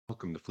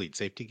Welcome to Fleet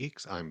Safety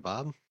Geeks. I'm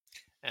Bob.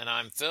 And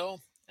I'm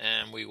Phil,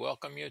 and we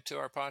welcome you to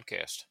our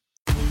podcast.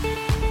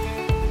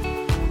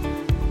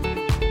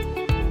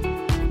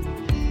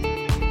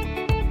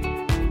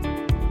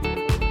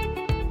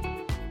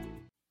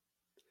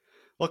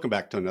 Welcome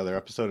back to another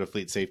episode of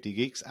Fleet Safety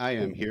Geeks. I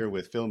am here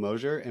with Phil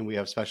Mosier, and we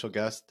have special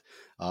guest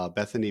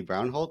Bethany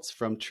Brownholtz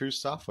from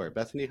Truce Software.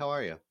 Bethany, how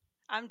are you?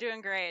 I'm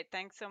doing great.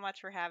 Thanks so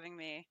much for having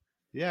me.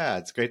 Yeah,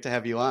 it's great to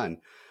have you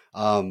on.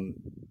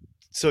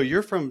 So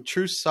you're from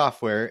Truce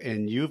Software,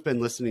 and you've been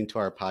listening to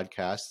our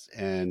podcast,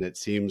 and it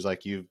seems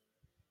like you've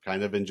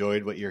kind of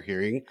enjoyed what you're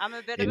hearing. I'm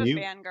a bit And of a you,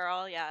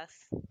 fangirl, yes.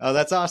 oh,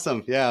 that's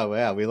awesome.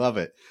 Yeah, we love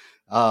it.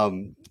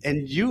 And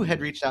you had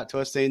reached out to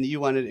us saying that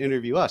you wanted to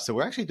interview us. So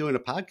we're actually doing a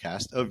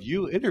podcast of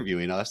you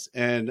interviewing us,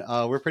 and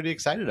we're pretty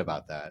excited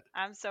about that.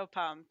 I'm so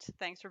pumped.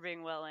 Thanks for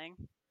being willing.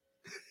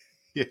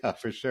 Yeah,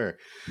 for sure.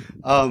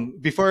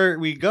 Before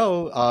we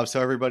go,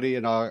 so everybody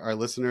and our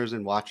listeners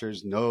and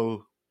watchers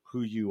know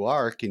who you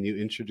are, can you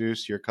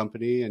introduce your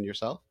company and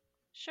yourself?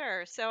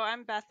 Sure. So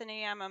I'm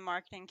Bethany. I'm a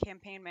marketing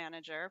campaign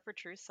manager for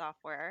Truce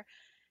Software,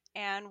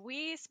 and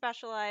we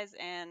specialize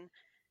in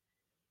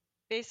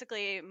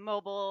basically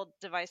mobile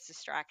device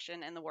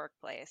distraction in the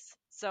workplace.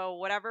 So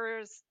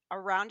whatever's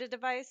around a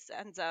device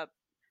ends up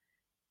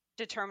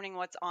determining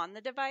what's on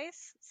the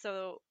device.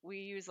 So we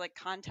use like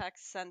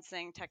context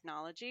sensing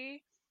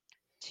technology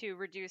to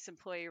reduce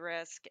employee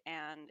risk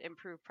and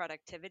improve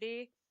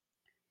productivity.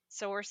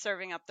 So we're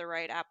serving up the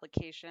right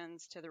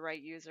applications to the right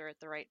user at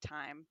the right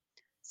time.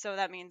 So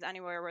that means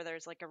anywhere where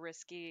there's like a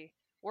risky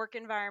work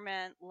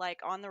environment, like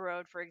on the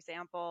road, for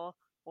example,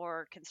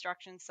 or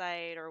construction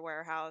site or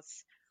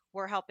warehouse,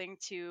 we're helping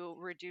to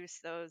reduce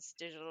those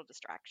digital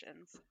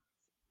distractions.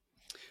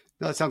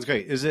 No, that sounds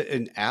great. Is it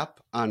an app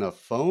on a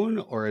phone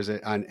or is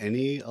it on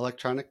any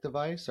electronic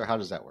device or how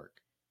does that work?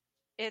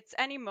 It's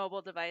any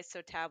mobile device,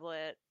 so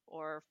tablet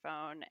or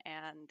phone,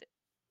 and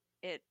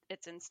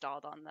it's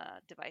installed on the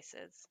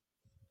devices.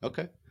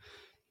 Okay.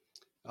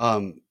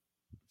 Um,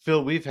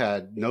 Phil, we've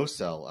had no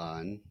cell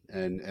on,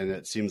 and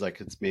it seems like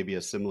it's maybe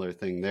a similar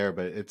thing there,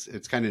 but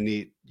it's kind of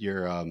neat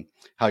your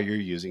how you're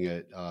using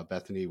it,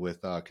 Bethany,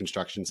 with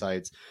construction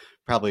sites,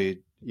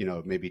 probably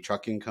maybe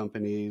trucking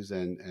companies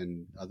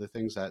and other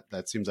things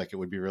that seems like it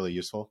would be really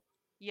useful.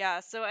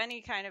 Yeah, so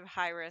any kind of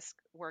high risk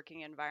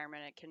working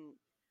environment it can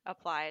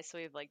apply. So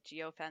we have like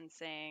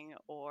geofencing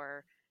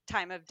or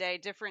time of day,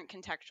 different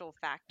contextual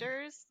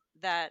factors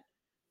that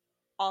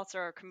also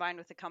are combined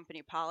with the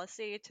company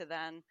policy to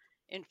then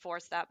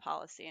enforce that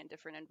policy in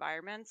different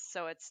environments.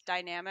 So it's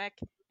dynamic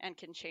and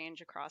can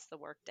change across the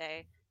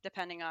workday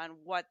depending on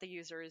what the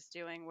user is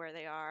doing, where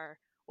they are,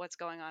 what's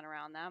going on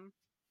around them.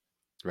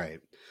 Right.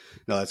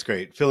 No, that's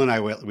great. Phil and I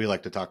we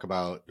like to talk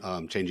about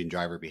changing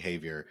driver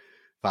behavior,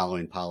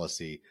 following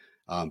policy.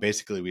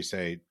 Basically, we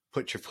say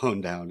put your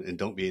phone down and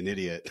don't be an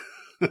idiot.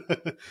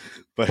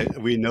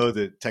 But we know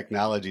that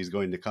technology is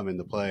going to come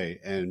into play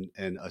and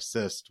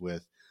assist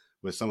with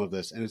some of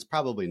this, and it's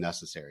probably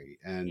necessary.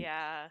 And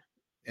Yeah.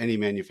 any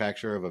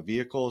manufacturer of a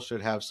vehicle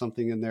should have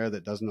something in there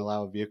that doesn't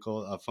allow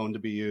a phone to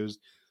be used.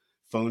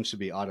 Phones should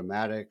be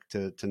automatic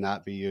to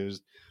not be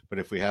used. But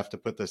if we have to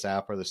put this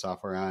app or the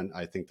software on,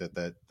 I think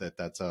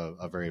that's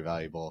a very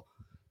valuable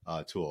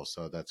tool.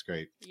 So that's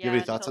great. You have any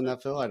Yeah, thoughts on totally.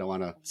 that, Phil? I don't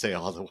want to say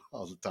all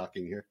the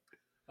talking here.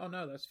 Oh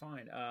no, that's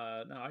fine.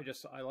 No,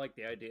 I like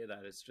the idea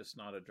that it's just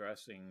not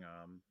addressing,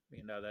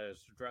 that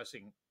it's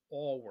addressing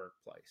all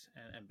workplace.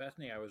 And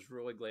Bethany, I was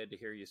really glad to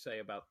hear you say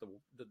about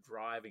the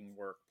driving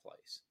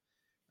workplace.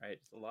 Right,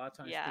 a lot of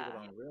times people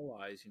Yeah. don't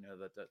realize,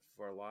 that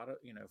for a lot of,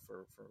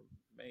 for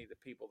many of the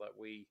people that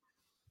we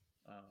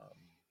um,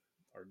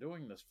 are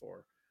doing this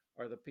for,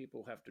 are the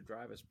people who have to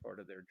drive as part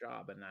of their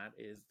job, and that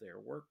is their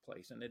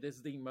workplace, and it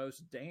is the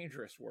most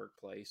dangerous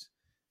workplace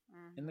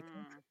in the Hmm.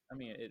 country. I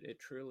mean, it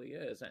truly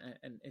is,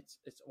 and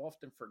it's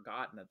often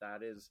forgotten that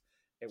that is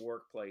a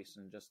workplace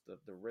and just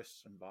the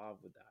risks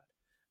involved with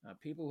that.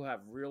 People who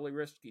have really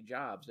risky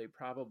jobs, they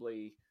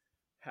probably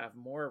have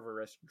more of a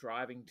risk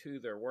driving to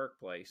their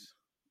workplace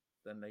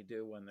than they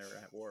do when they're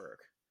at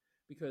work,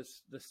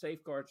 because the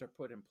safeguards are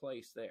put in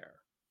place there.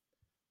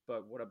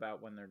 But what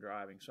about when they're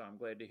driving? So I'm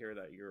glad to hear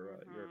that you're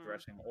Hmm.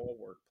 addressing all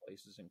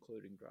workplaces,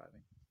 including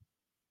driving.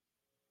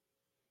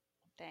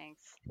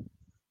 Thanks.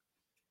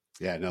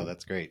 Yeah, no,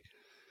 that's great.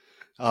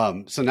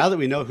 So now that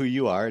we know who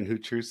you are and who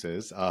Truce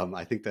is,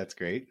 I think that's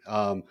great.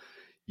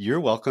 You're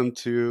welcome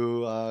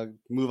to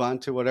move on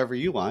to whatever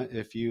you want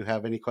if you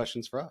have any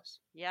questions for us.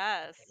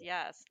 Yes,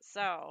 yes.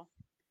 So,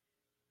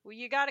 well,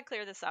 you got to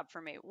clear this up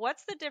for me.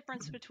 What's the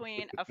difference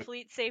between a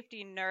fleet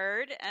safety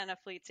nerd and a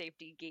fleet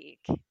safety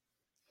geek?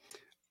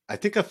 I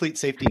think a fleet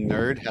safety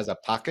nerd has a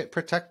pocket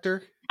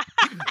protector.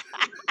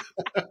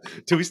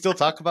 Do we still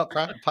talk about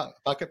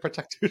pocket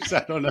protectors?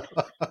 I don't know.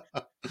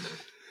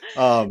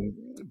 um,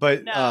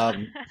 but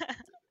No.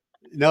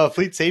 no, a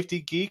fleet safety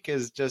geek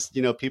is just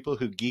people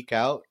who geek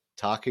out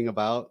talking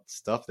about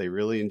stuff they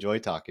really enjoy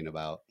talking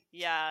about.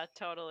 Yeah,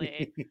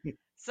 totally.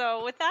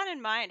 So, with that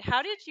in mind,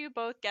 how did you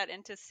both get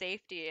into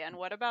safety and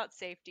what about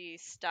safety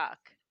stuck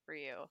for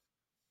you?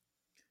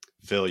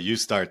 Phil, you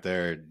start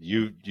there.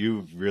 You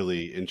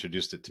really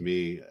introduced it to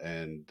me,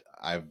 and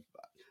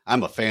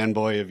I'm a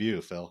fanboy of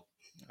you, Phil.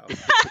 Oh,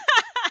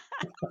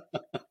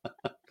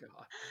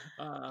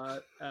 God.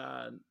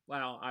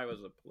 Well, I was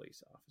a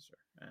police officer,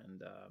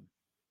 and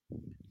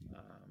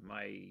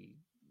my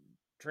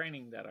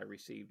training that I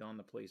received on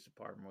the police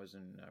department was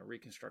in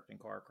reconstructing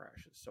car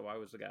crashes. So I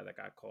was the guy that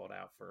got called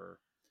out for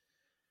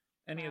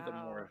any of the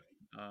Wow. more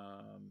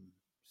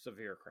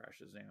severe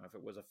crashes. If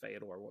it was a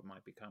fatal or what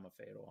might become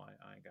a fatal,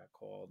 I got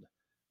called.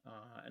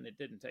 And it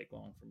didn't take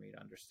long for me to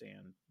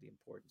understand the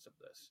importance of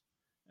this.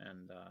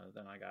 And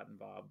then I got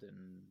involved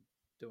in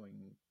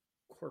doing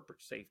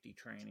corporate safety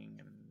training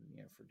and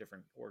for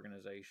different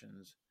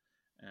organizations.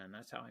 And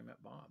that's how I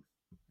met Bob.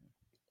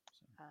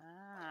 So.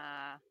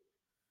 Ah.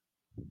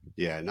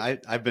 Yeah, and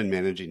I've been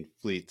managing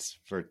fleets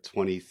for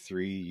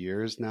 23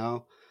 years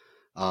now.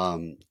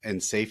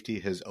 And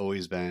safety has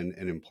always been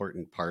an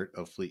important part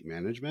of fleet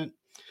management.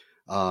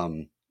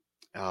 Um,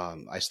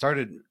 I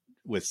started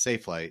with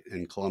Safelight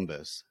in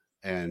Columbus,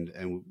 and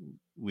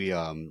we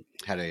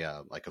had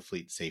a like a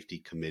fleet safety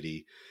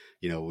committee.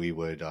 We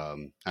would I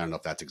don't know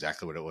if that's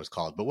exactly what it was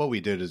called, but what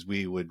we did is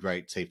we would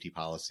write safety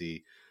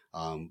policy,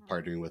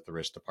 partnering with the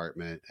risk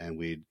department, and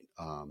we'd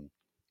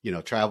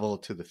travel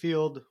to the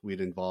field.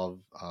 We'd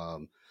involve uh,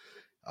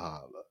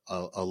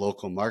 a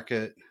local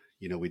market.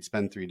 We'd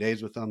spend 3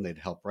 days with them. They'd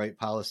help write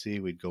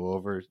policy. We'd go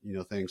over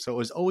things. So it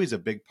was always a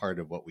big part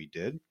of what we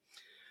did.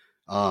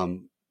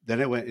 Then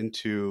I went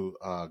into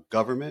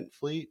government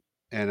fleet,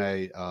 and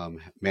I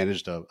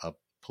managed a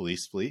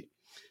police fleet.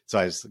 So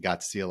I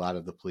got to see a lot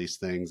of the police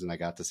things, and I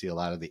got to see a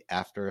lot of the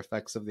after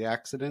effects of the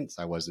accidents.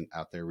 I wasn't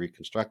out there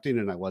reconstructing,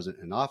 and I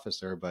wasn't an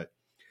officer, but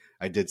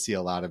I did see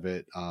a lot of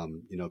it,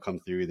 come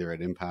through either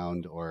at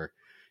impound or,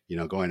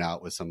 going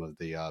out with some of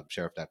the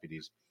sheriff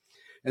deputies.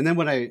 And then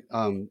when I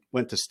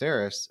went to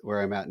Steris,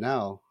 where I'm at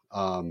now,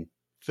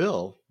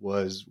 Phil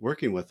was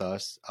working with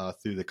us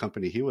through the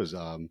company he was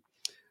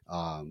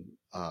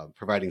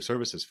providing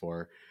services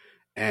for.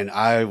 And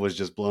I was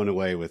just blown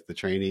away with the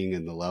training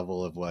and the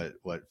level of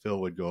what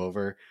Phil would go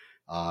over.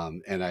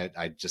 And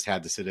I just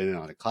had to sit in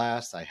on a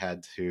class. I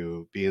had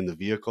to be in the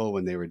vehicle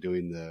when they were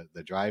doing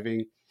the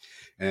driving.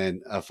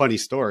 And a funny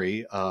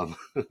story,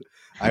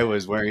 I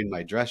was wearing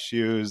my dress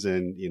shoes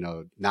and,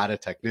 not a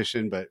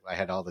technician, but I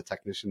had all the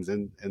technicians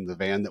in the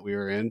van that we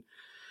were in.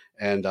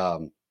 And,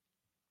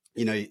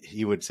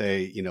 he would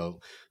say,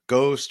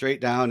 go straight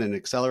down and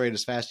accelerate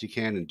as fast as you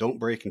can and don't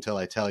brake until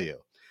I tell you.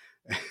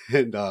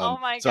 And Oh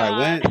my so I God.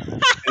 went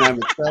and I'm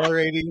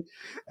accelerating,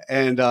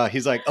 and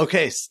he's like,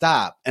 okay,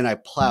 stop. And I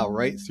plow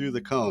right through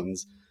the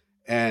cones.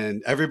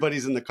 And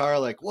everybody's in the car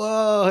like,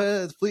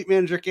 whoa, the fleet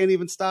manager can't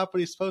even stop when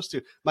he's supposed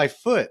to.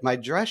 My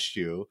dress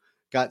shoe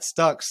got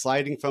stuck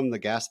sliding from the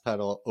gas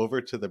pedal over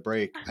to the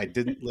brake. I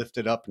didn't lift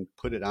it up and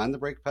put it on the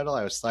brake pedal.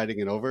 I was sliding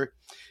it over,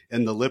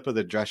 and the lip of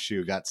the dress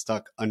shoe got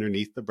stuck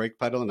underneath the brake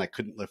pedal, and I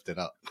couldn't lift it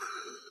up.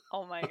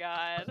 Oh my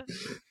God.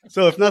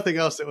 So if nothing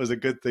else, it was a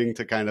good thing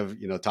to kind of,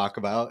 talk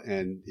about,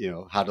 and,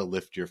 how to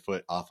lift your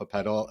foot off a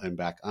pedal and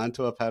back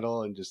onto a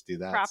pedal and just do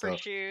that. Proper So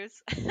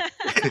shoes.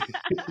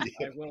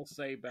 I will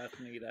say,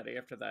 Bethany, that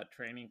after that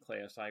training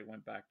class, I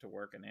went back to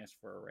work and asked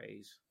for a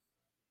raise.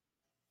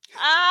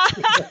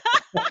 Ah!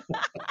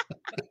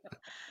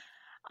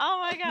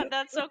 Oh my God,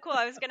 that's so cool.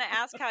 I was going to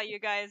ask how you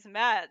guys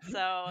met.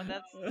 So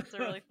that's a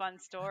really fun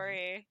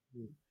story.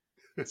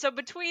 So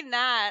between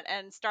that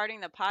and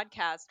starting the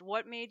podcast,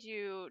 what made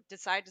you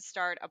decide to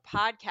start a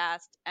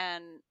podcast,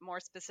 and more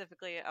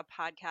specifically a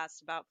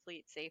podcast about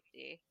fleet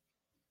safety?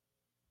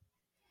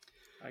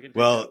 I can take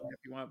Well, that if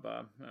you want,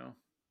 Bob. No.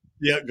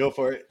 yeah, go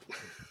for it.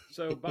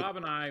 So Bob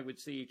and I would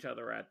see each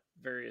other at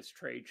various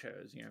trade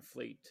shows,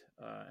 fleet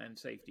and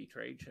safety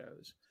trade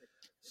shows.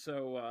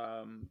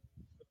 So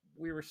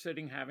we were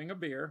sitting having a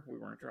beer. We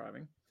weren't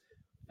driving.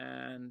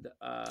 And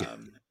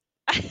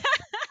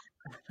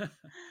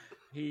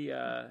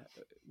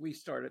we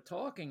started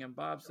talking, and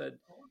Bob said,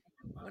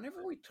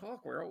 whenever we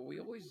talk, we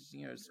always,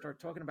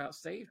 start talking about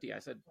safety. I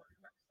said,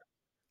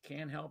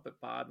 can't help it,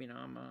 Bob.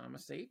 I'm a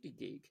safety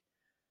geek.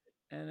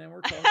 And then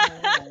we're talking a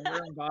little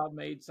longer, and Bob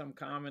made some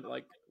comment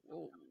like,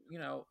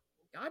 well,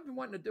 I've been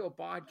wanting to do a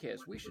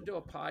podcast. We should do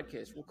a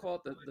podcast. We'll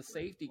call it the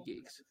Safety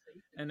Geeks.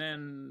 And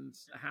then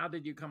how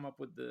did you come up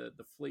with the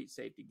Fleet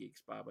Safety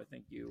Geeks, Bob? I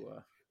think you...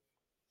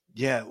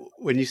 Yeah,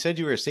 when you said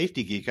you were a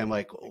safety geek, I'm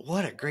like,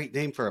 what a great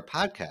name for a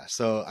podcast.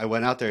 So I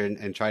went out there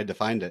and tried to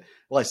find it.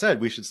 Well, I said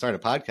we should start a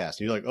podcast.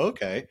 And you're like,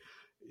 okay.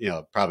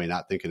 Probably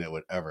not thinking it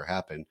would ever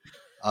happen.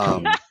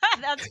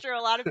 That's true.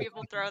 A lot of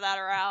people throw that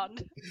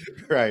around.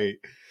 Right.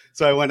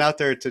 So I went out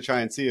there to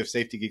try and see if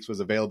Safety Geeks was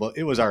available.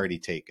 It was already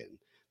taken,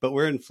 but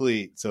we're in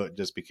Fleet, so it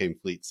just became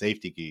Fleet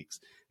Safety Geeks.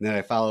 And then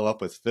I follow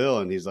up with Phil,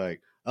 and he's like,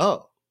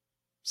 oh,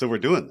 so we're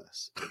doing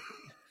this.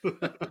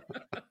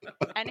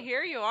 And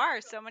here you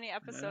are, so many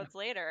episodes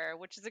later,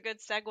 which is a good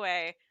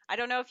segue. I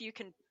don't know if you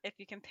can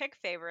pick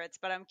favorites,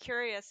 but I'm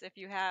curious if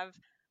you have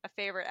a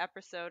favorite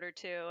episode or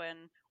two and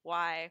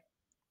why.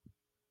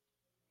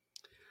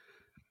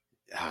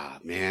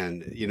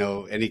 Man,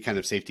 any kind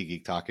of safety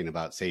geek talking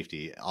about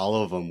safety, all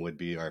of them would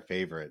be our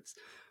favorites.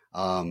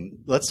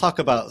 Let's talk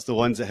about the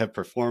ones that have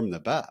performed the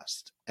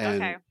best. Okay.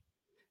 And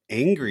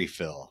Angry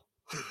Phil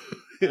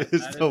is That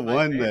is the my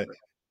one favorite.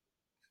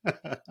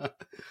 that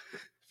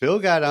Phil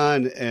got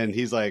on, and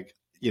he's like,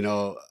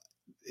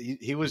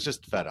 he was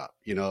just fed up.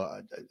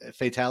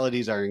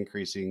 Fatalities are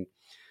increasing.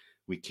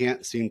 We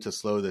can't seem to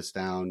slow this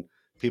down.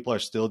 People are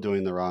still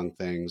doing the wrong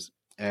things.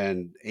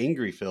 And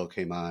Angry Phil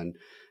came on,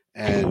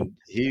 and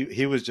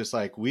he was just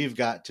like, we've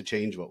got to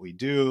change what we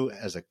do.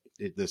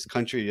 This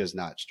country is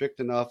not strict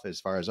enough as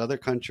far as other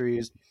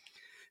countries.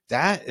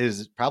 That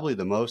is probably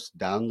the most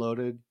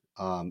downloaded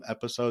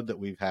episode that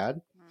we've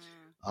had.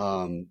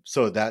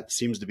 So that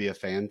seems to be a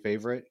fan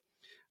favorite.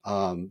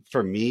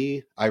 For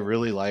me, I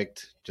really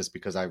liked, just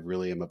because I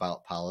really am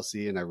about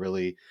policy, and I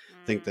really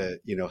think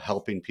that,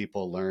 helping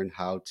people learn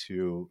how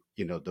to,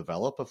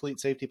 develop a fleet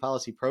safety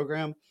policy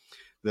program.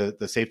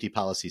 The safety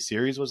policy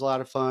series was a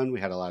lot of fun.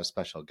 We had a lot of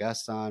special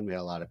guests on. We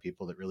had a lot of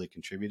people that really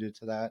contributed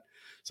to that.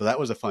 So that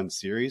was a fun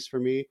series for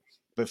me.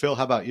 But Phil,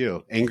 how about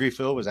you? Angry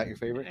Phil, was that your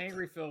favorite?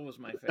 Angry Phil was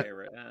my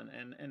favorite,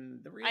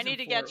 and the reason I need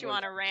to for get it you was,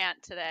 on a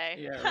rant today.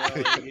 yeah, well,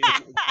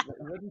 it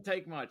wouldn't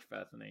take much,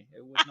 Bethany.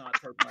 It would not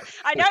take much.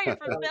 I know you're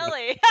from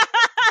Philly.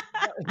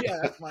 Yeah,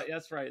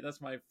 that's right.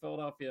 That's my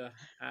Philadelphia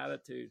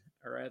attitude,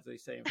 or as they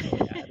say in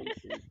Philly,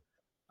 attitude.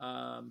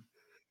 Um,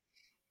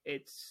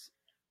 it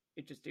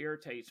just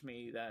irritates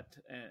me that,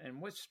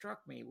 and what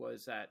struck me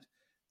was that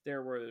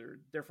there were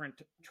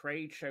different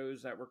trade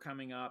shows that were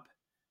coming up,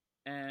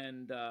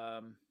 and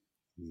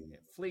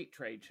fleet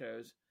trade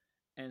shows,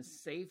 and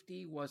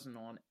safety wasn't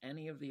on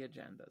any of the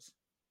agendas.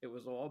 It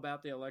was all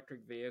about the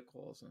electric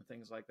vehicles and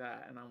things like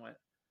that. And I went,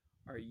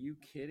 are you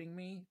kidding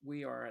me?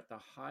 We are at the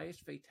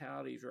highest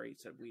fatalities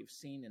rates that we've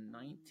seen in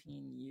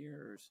 19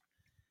 years.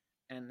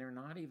 And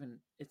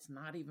it's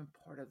not even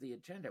part of the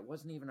agenda. It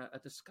wasn't even a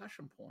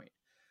discussion point.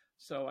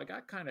 So I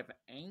got kind of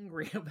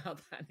angry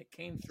about that. And it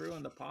came through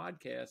in the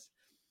podcast.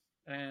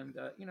 And,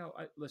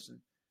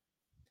 listen,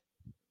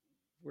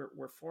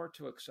 we're far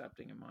too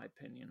accepting, in my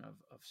opinion, of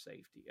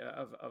safety,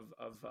 of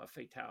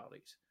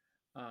fatalities.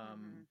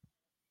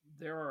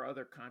 There are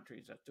other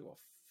countries that do a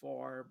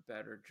far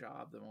better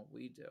job than what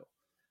we do.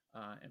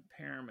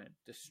 Impairment,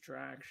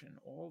 distraction,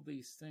 all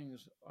these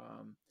things,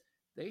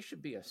 they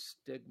should be a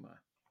stigma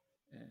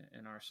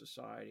in our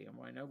society. And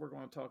I know we're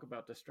going to talk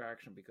about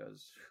distraction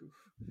because,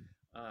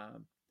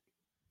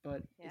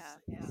 but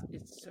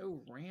it's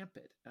so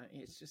rampant.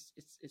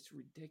 It's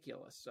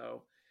ridiculous.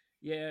 So,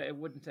 yeah, it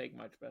wouldn't take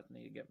much,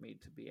 Bethany, to get me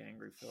to be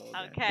Angry Phil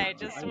again. Okay,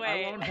 just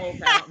wait. I won't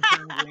Hulk out and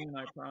turn green,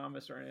 I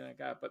promise, or anything like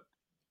that. But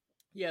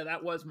yeah,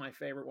 that was my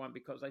favorite one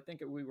because I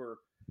think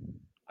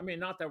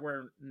not that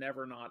we're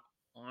never not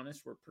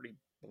honest, we're pretty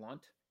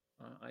blunt,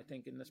 I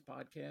think, in this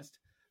podcast.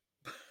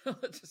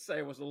 Let's just say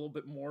it was a little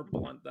bit more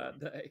blunt that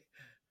day.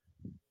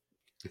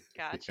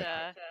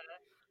 Gotcha.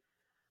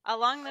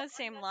 Along those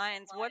same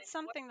lines, what's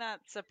something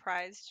that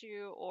surprised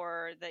you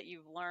or that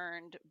you've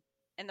learned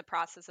in the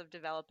process of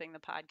developing the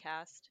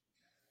podcast?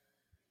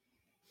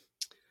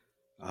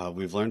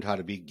 We've learned how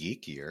to be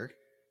geekier.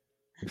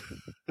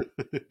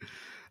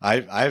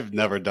 I've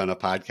never done a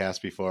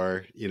podcast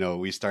before.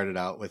 We started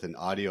out with an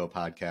audio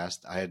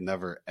podcast. I had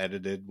never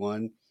edited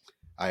one.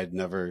 I'm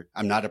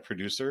not a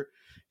producer.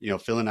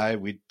 Phil and I,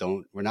 we're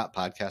not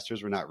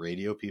podcasters. We're not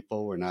radio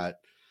people. We're not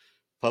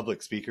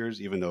public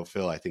speakers, even though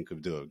Phil, I think,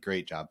 would do a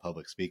great job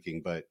public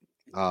speaking. But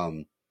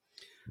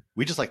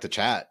we just like to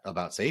chat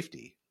about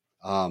safety.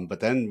 But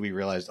then we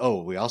realized,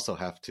 we also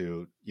have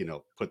to,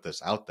 put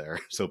this out there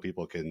so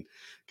people can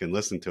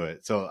listen to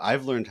it. So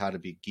I've learned how to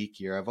be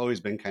geekier. I've always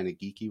been kind of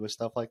geeky with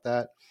stuff like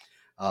that.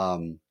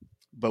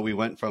 But we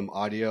went from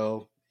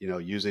audio,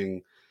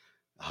 using,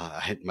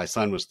 my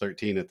son was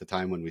 13 at the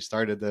time when we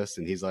started this,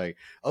 and he's like,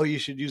 oh, you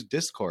should use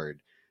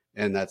Discord.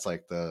 And that's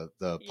like the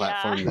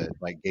platform that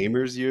like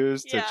gamers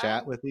use to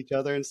chat with each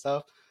other and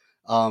stuff.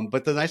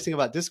 But the nice thing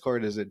about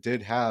Discord is it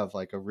did have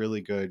like a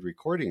really good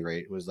recording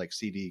rate. It was like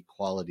CD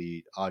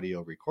quality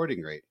audio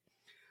recording rate.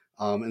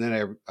 And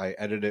then I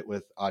edited it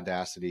with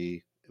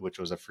Audacity, which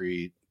was a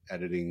free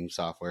editing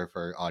software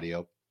for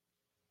audio.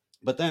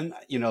 But then,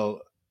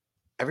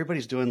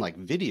 everybody's doing like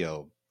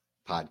video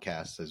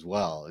podcasts as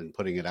well and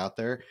putting it out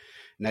there.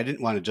 And I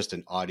didn't want just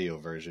an audio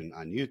version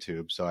on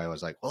YouTube. So I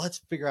was like, well, let's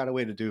figure out a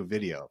way to do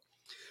video.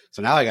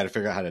 So now I got to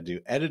figure out how to do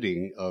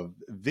editing of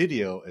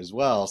video as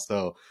well.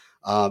 So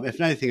if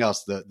anything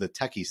else, the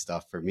techie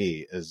stuff for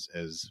me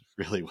is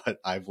really what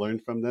I've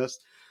learned from this.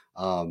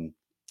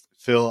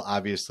 Phil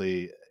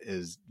obviously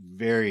is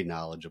very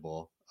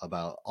knowledgeable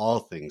about all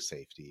things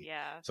safety.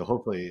 Yeah. So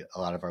hopefully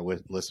a lot of our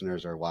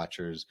listeners or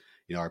watchers,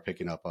 are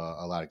picking up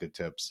a lot of good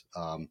tips.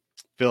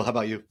 Phil, how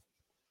about you?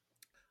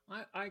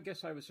 I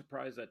guess I was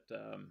surprised that,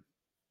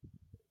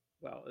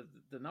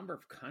 the number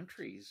of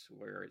countries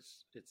where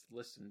it's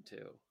listened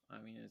to.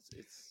 I mean,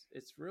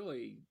 it's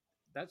really,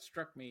 that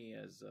struck me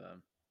as,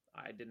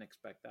 I didn't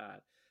expect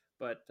that,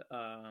 but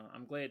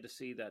I'm glad to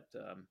see that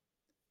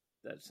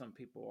that some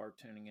people are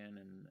tuning in,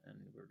 and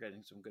we're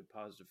getting some good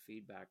positive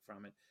feedback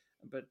from it.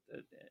 But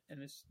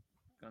and it's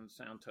going to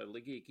sound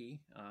totally geeky,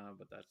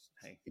 but that's,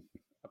 hey,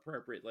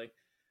 appropriately.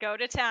 Go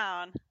to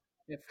town.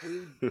 If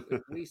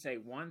we say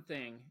one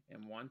thing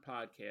in one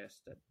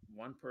podcast that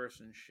one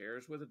person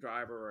shares with a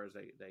driver, or as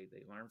they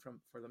learn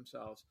for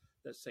themselves,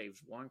 that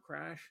saves one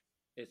crash,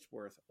 it's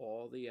worth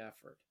all the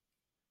effort.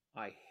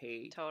 I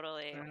hate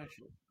Totally.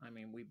 crashes. I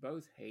mean, we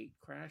both hate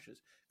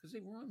crashes because they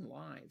ruin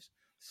lives.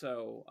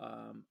 So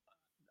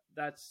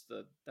that's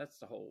the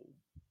whole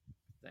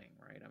thing,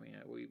 right? I mean,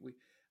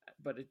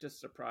 but it just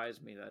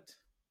surprised me that,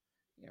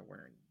 you know,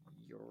 we're in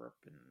Europe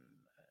and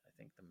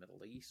I think the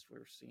Middle East.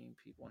 We're seeing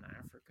people in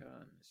Africa,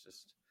 and it's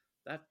just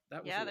that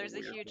was Yeah, a there's a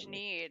little weird huge to me.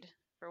 need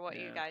for what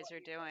you Yeah, guys are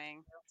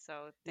doing.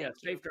 So yeah.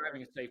 thank you Safe for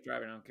driving is safe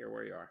driving. I don't care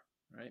where you are,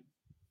 right? Yep,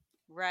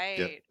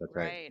 right, that's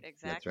right. right,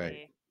 That's right.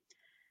 exactly.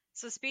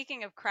 So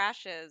speaking of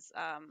crashes,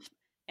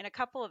 in a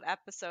couple of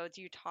episodes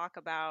you talk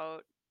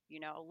about,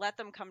 let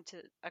them come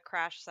to a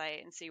crash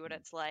site and see what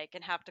it's like,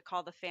 and have to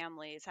call the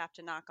families, have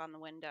to knock on the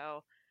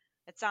window.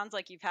 It sounds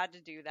like you've had to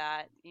do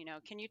that.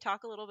 Can you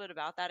talk a little bit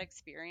about that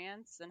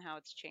experience and how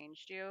it's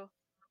changed you?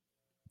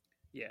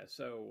 Yeah.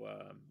 So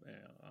you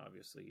know,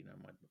 obviously, you know,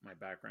 my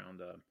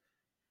background.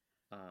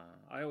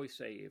 I always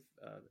say if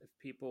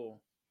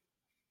people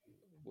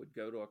would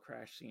go to a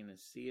crash scene and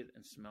see it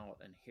and smell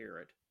it and hear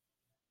it,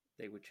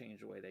 they would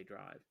change the way they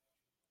drive.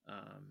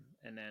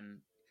 And then,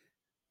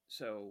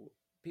 so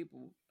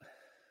people,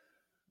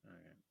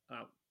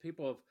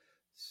 people have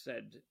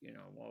said, you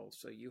know, well,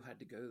 so you had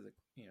to go to the,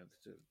 you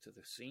know, to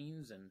the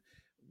scenes, and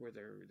were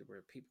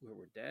people who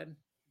were dead?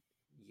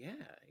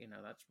 Yeah, you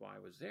know, that's why I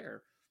was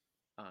there.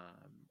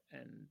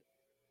 And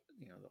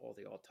you know, all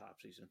the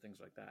autopsies and things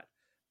like that.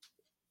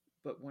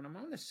 But when I'm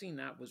on the scene,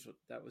 that was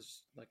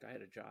like I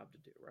had a job to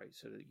do, right?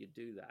 So that you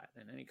do that,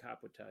 and any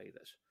cop would tell you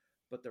this.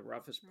 But the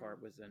roughest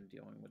part was then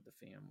dealing with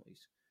the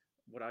families,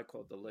 what I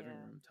call the living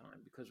Yeah. room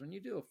time, because when you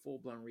do a full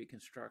blown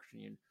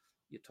reconstruction,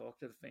 you talk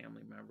to the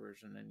family members,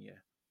 and then you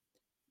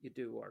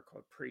do what are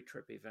called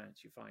pre-trip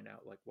events. You find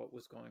out like what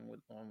was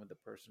on with the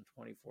person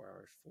 24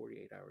 hours,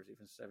 48 hours,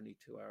 even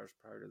 72 hours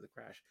prior to the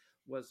crash.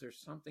 Was there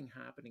something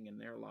happening in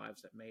their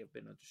lives that may have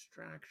been a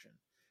distraction?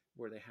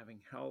 Were they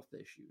having health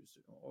issues?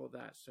 All of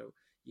that. So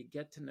you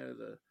get to know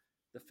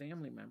the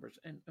family members.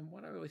 And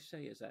what I always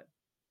say is that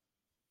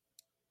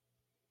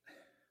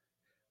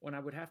when I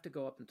would have to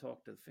go up and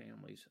talk to the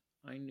families,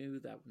 I knew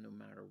that no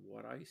matter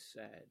what I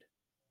said,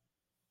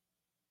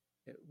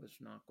 it was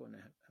not going to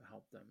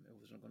help them. It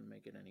wasn't going to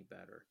make it any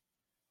better.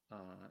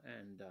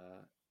 And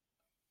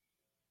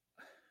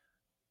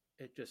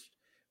it just,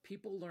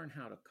 people learn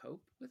how to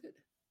cope with it,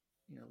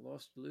 you know,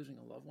 losing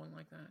a loved one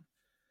like that,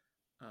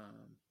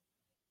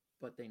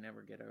 but they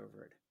never get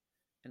over it.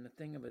 And the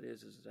thing of it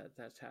is that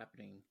that's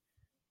happening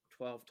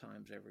 12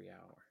 times every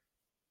hour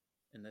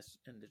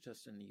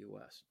just in the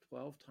U.S.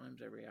 12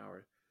 times every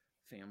hour,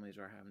 families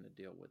are having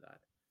to deal with that.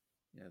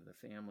 You know,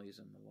 the families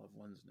and the loved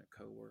ones and the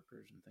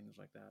coworkers and things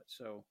like that.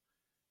 So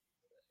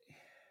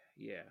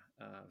yeah,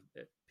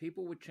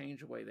 people would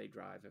change the way they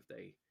drive if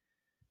they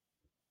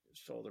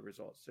saw the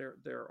results.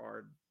 There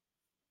are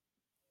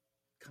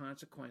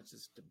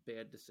consequences to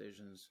bad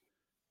decisions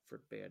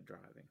for bad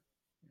driving,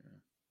 you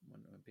know,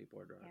 when people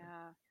are driving.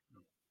 Yeah.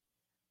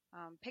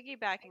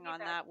 Piggybacking on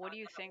that, what do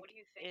you think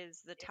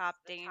is the top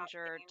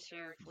danger to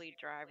fleet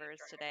drivers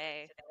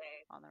today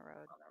on the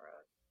road?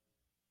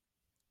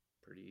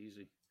 Pretty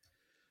easy.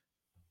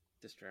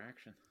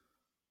 Distraction.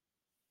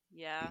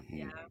 Yeah.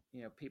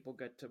 You know, people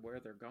get to where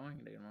they're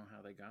going, they don't know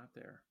how they got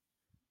there.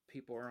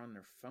 People are on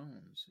their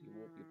phones.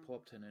 You pull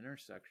up to an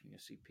intersection, you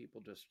see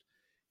people just,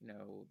 you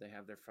know, they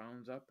have their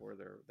phones up, or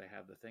they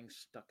have the thing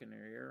stuck in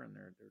their ear, and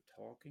they're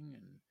talking,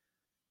 and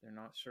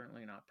they're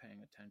certainly not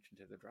paying attention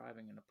to the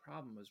driving. And the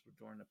problem is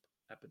during the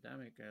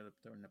epidemic,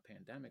 during the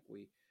pandemic,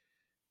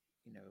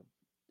 you know,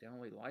 the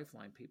only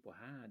lifeline people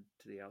had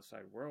to the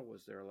outside world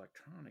was their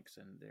electronics,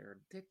 and they're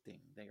addicting.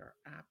 They are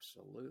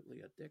absolutely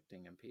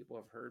addicting. And people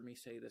have heard me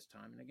say this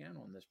time and again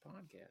on this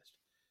podcast.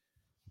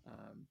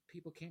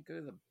 People can't go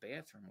to the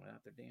bathroom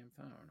without their damn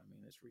phone. I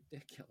mean, it's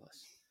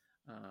ridiculous.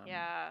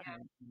 Yeah.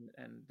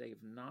 And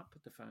they've not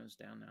put the phones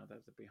down now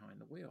that they're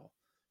behind the wheel.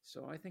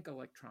 So I think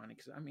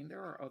electronics, I mean, there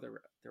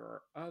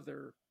are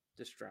other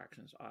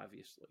distractions,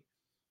 obviously.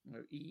 You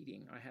know,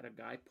 eating. I had a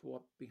guy pull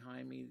up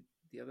behind me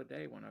the other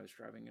day when I was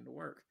driving into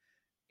work.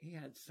 He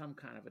had some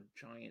kind of a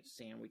giant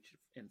sandwich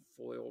in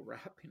foil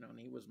wrap, you know, and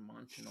he was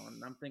munching on it.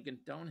 And I'm thinking,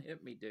 don't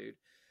hit me, dude.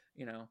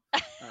 You know,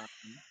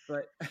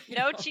 but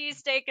No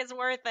cheesesteak is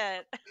worth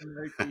it.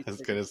 I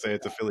was going to say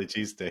it's a Philly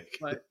cheesesteak.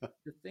 But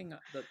the thing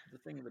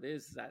of it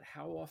is that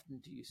how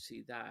often do you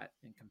see that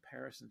in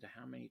comparison to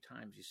how many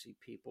times you see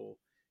people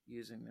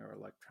using their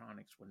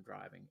electronics when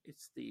driving?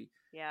 It's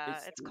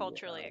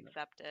Culturally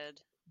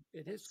accepted.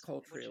 It is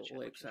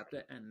culturally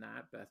accepted, and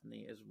that,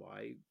 Bethany, is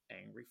why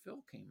Angry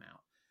Phil came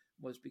out,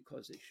 was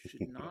because it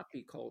should not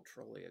be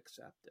culturally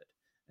accepted.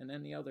 And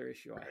then the other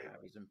issue I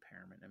have is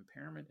impairment.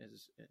 Impairment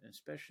is,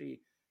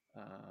 especially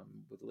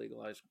with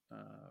legalized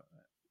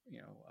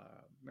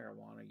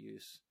marijuana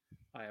use,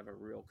 I have a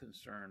real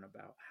concern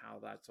about how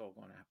that's all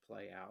going to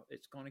play out.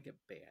 It's going to get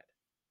bad.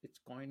 It's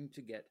going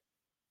to get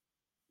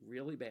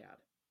really bad.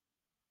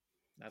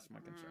 That's my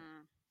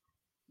concern.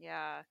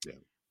 Yeah. Yeah.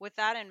 With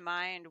that in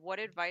mind, what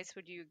advice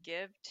would you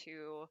give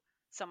to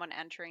someone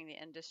entering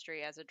the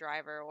industry as a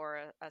driver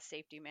or a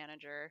safety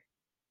manager?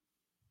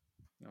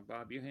 Now,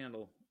 Bob, you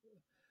handle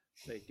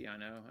safety, I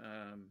know.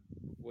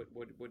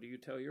 What do you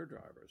tell your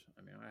drivers?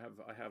 I mean,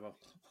 I have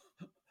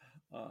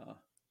a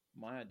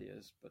my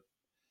ideas, but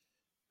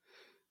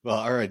Well,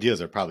 our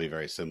ideas are probably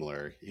very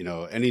similar.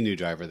 Any new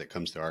driver that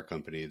comes to our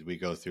company, we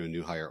go through a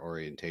new hire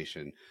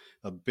orientation.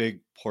 A big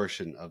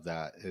portion of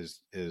that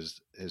is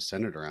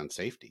centered around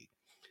safety.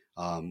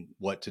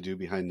 What to do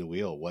behind the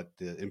wheel, what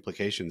the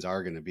implications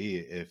are going to be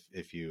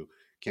if you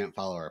can't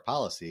follow our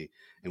policy,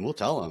 and we'll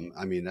tell them.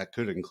 I mean, that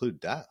could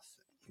include death.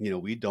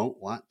 We don't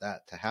want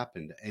that to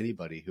happen to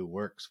anybody who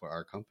works for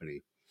our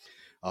company.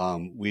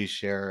 We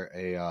share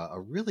a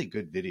really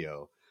good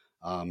video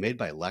made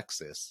by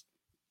Lexus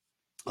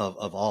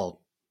of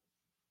all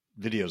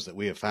videos that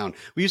we have found.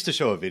 We used to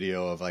show a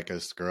video of like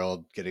a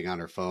girl getting on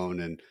her phone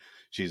and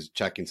she's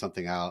checking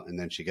something out, and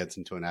then she gets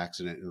into an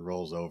accident and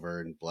rolls over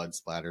and blood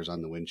splatters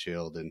on the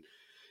windshield. And,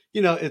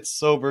 it's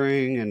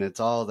sobering and it's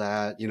all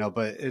that,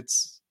 but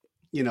it's,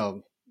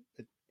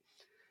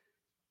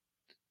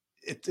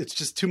 it's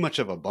just too much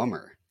of a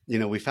bummer.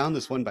 We found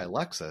this one by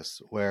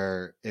Lexus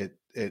where it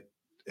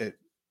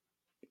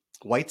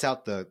whites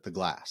out the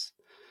glass.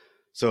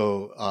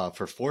 So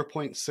for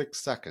 4.6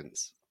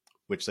 seconds,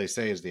 which they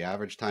say is the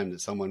average time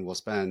that someone will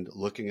spend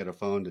looking at a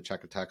phone to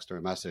check a text or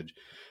a message,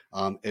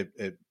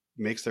 it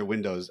makes their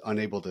windows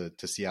unable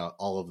to see out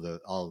all of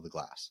the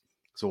glass.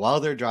 So while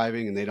they're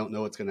driving and they don't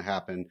know what's going to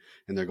happen,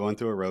 and they're going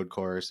through a road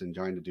course and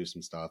trying to do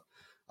some stuff,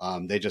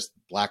 they just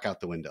black out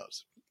the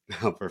windows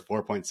for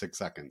 4.6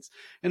 seconds.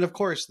 And of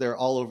course, they're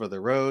all over the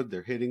road.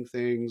 They're hitting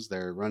things.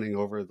 They're running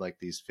over like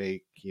these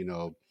fake,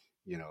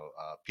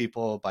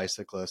 people,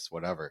 bicyclists,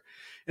 whatever.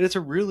 And it's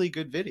a really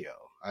good video.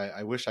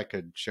 I wish I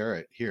could share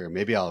it here.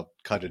 Maybe I'll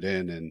cut it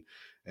in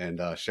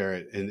and share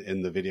it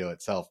in the video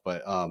itself.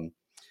 But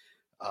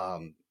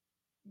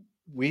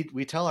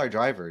we tell our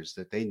drivers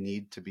that they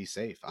need to be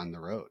safe on the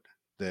road.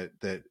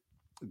 That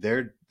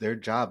their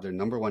job, their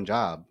number one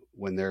job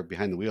when they're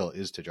behind the wheel,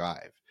 is to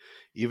drive,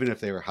 even if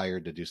they were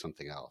hired to do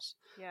something else.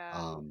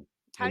 Yeah.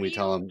 How do we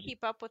tell you them,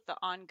 keep up with the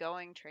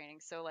ongoing training?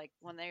 So, like,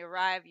 when they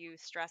arrive, you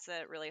stress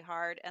it really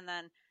hard, and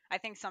then I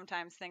think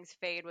sometimes things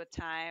fade with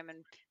time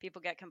and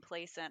people get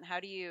complacent. How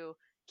do you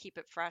keep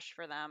it fresh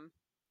for them?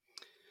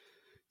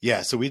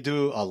 yeah, so we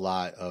do a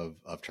lot of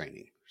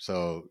training.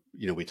 So,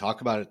 we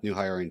talk about it, new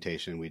hire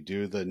orientation. We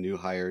do the new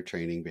hire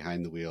training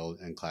behind the wheel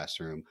and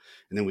classroom.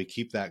 And then we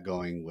keep that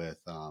going with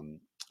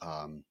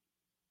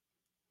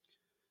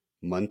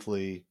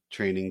monthly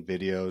training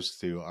videos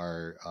through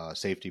our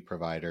safety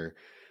provider.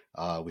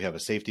 We have a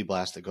safety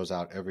blast that goes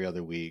out every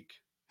other week.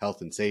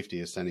 Health and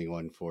safety is sending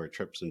one for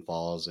trips and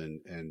falls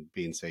and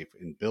being safe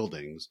in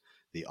buildings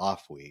the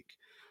off week.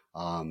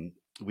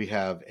 We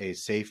have a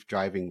safe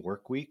driving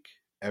work week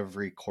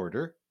every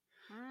quarter.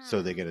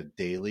 So they get a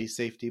daily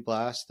safety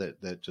blast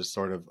that just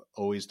sort of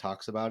always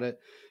talks about it.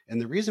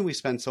 And the reason we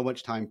spend so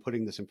much time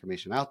putting this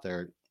information out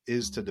there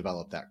is to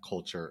develop that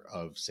culture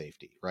of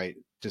safety, right?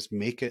 Just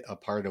make it a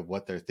part of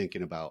what they're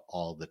thinking about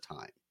all the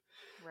time.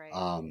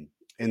 Right.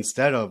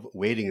 Instead of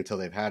waiting until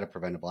they've had a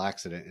preventable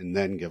accident and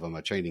then give them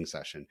a training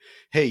session.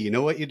 Hey, you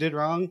know what you did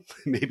wrong?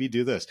 Maybe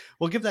do this.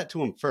 We'll give that to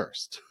them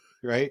first,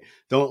 right?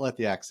 Don't let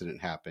the accident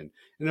happen.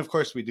 And of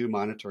course, we do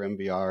monitor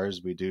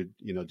MVRs. We do,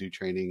 do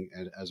training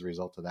as a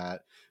result of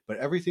that. But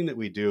everything that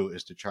we do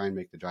is to try and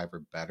make the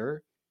driver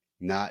better,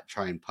 not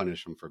try and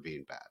punish them for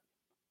being bad.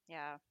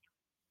 Yeah.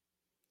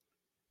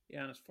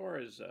 Yeah, and as far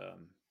as a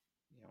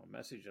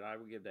message that I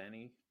would give to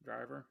any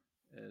driver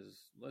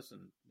is,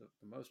 listen,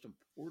 the most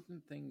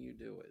important thing you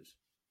do is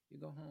you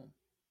go home.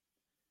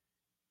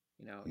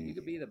 You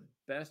could be the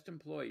best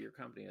employee your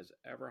company has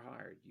ever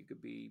hired. You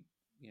could be,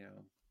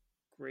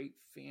 great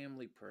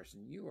family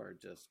person. You are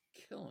just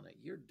killing it.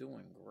 You're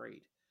doing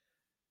great.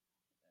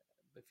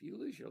 If you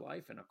lose your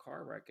life in a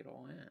car wreck, it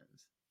all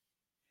ends.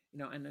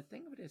 And the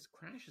thing of it is,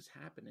 crashes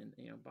happen in,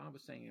 Bob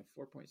was saying in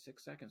 4.6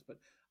 seconds, but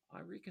I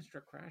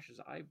reconstruct crashes.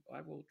 I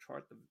will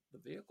chart the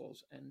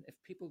vehicles, and if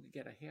people could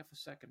get a half a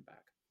second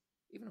back,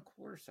 even a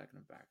quarter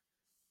second back,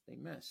 they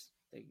miss.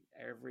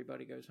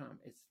 Everybody goes home.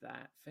 It's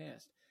that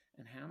fast.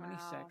 And how many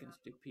seconds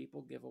do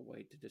people give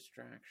away to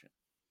distraction?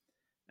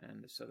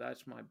 And so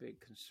that's my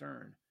big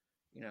concern.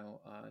 You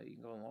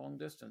can go long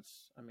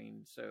distance. I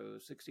mean, so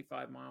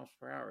 65 miles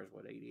per hour is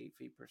what, 88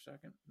 feet per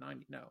second?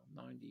 91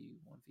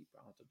 feet.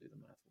 I'll have to do the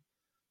math.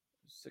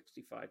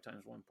 65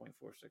 times 1.467.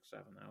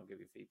 That'll give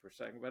you feet per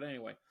second. But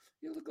anyway,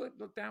 you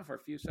look down for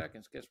a few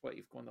seconds. Guess what?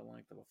 You've gone the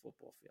length of a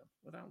football field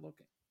without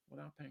looking,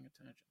 without paying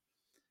attention.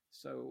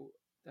 So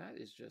that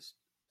is just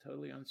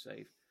totally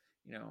unsafe.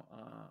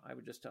 I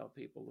would just tell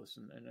people,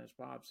 listen, and as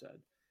Bob said,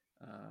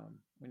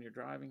 when you're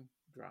driving,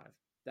 drive.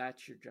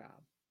 That's your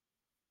job.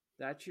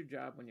 That's your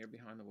job when you're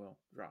behind the wheel.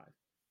 Drive.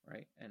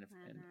 right? And if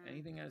and Mm-hmm.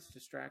 anything that's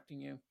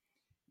distracting you,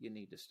 you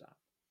need to stop.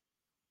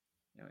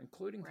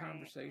 Including Right.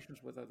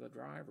 conversations with other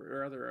drivers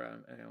or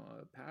other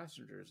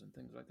passengers and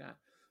things like that.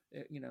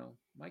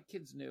 My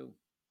kids knew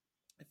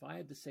if I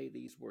had to say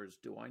these words,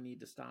 "Do I need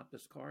to stop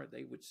this car?"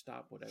 They would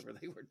stop whatever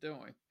they were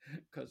doing,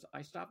 because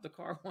I stopped the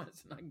car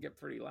once and I can get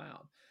pretty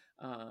loud.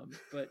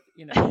 But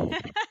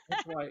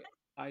that's why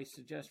I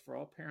suggest for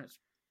all parents,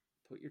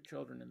 put your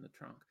children in the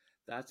trunk.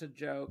 That's a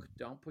joke.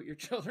 Don't put your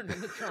children in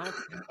the trunk.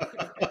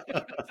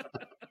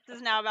 This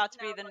is now about to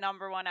be the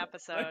 #1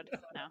 episode.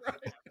 No.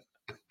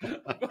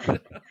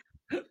 But,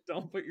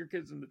 don't put your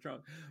kids in the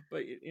trunk.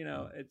 But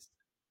it's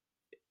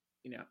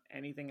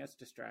anything that's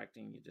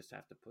distracting, you just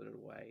have to put it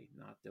away,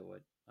 not do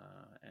it,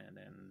 and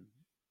then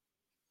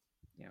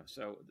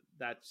so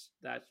that's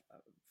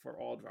for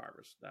all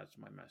drivers. That's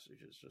my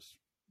message. Is just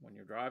when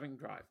you're driving,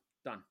 drive.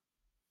 Done.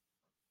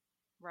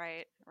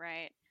 Right.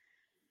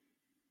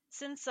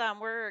 Since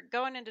we're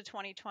going into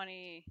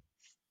 2020,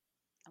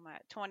 I'm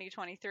at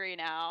 2023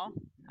 now.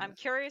 I'm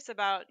curious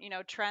about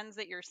trends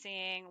that you're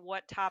seeing.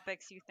 What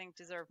topics you think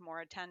deserve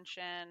more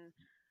attention?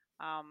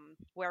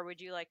 Where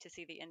would you like to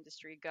see the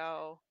industry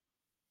go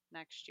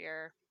next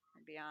year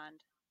and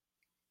beyond?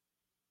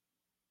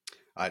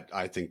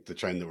 I think the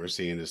trend that we're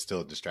seeing is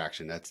still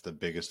distraction. That's the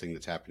biggest thing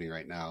that's happening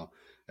right now.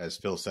 As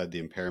Phil said, the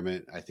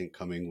impairment, I think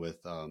coming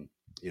with,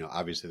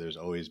 obviously there's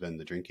always been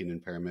the drinking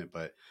impairment,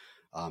 but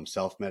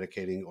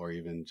self-medicating or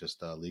even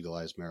just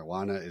legalized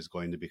marijuana is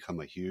going to become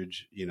a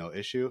huge,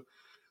 issue.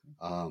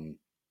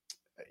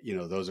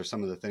 Those are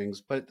some of the things.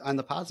 But on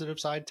the positive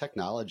side,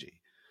 technology.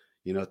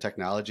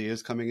 Technology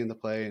is coming into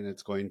play and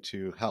it's going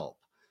to help.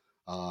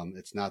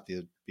 It's not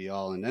the be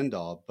all and end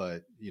all,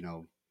 but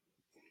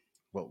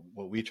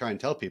what we try and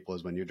tell people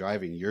is when you're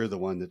driving, you're the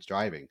one that's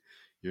driving.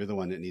 You're the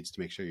one that needs to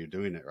make sure you're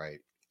doing it right.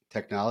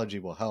 Technology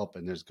will help,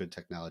 and there's good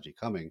technology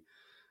coming.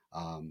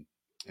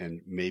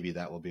 And maybe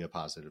that will be a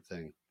positive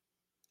thing.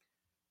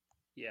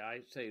 Yeah,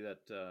 I'd say that,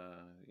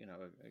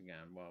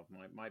 again, well,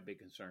 my big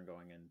concern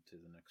going into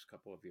the next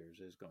couple of years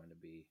is going to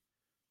be,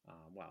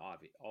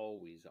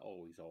 always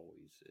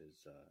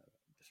is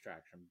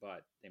distraction.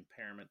 But the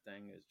impairment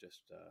thing is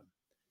just,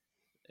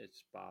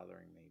 it's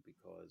bothering me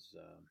because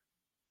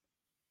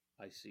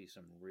I see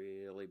some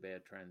really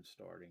bad trends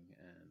starting,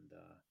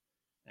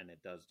 and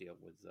it does deal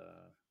with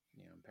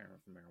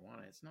impairment from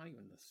marijuana. It's not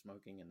even the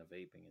smoking and the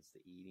vaping; it's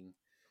the eating,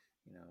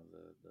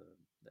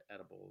 the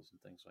edibles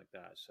and things like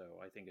that. So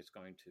I think it's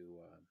going to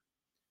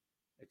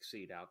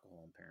exceed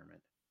alcohol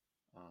impairment.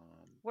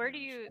 Where do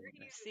you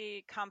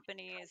see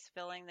companies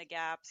filling the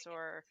gaps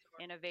or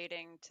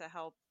innovating to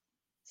help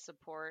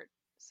support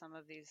some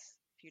of these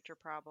future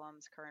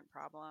problems, current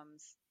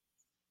problems?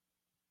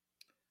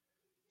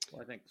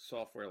 Well, I think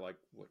software like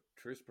what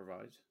Truce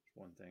provides is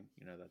one thing.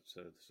 That's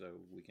so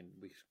we could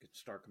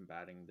start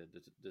combating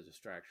the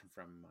distraction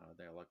from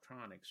the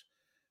electronics.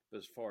 But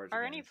as far as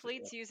Are any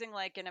fleets using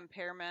like an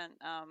impairment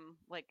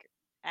like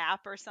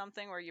app or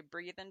something where you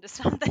breathe into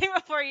something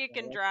before you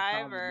can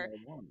drive? Or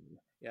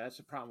yeah, that's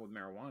the problem with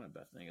marijuana,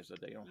 Bethany, is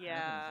that they don't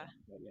yeah. have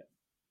anything yet.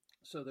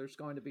 So there's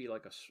going to be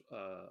like a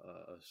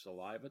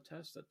saliva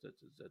test that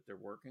they're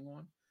working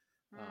on,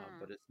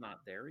 but it's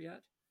not there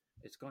yet.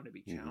 It's going to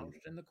be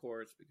challenged in the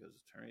courts because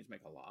attorneys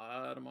make a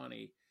lot of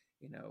money,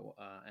 and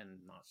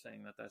not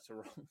saying that that's the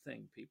wrong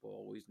thing. People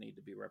always need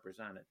to be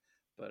represented,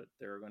 but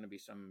there are going to be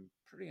some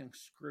pretty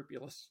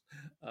unscrupulous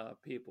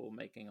people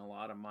making a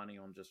lot of money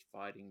on just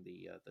fighting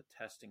the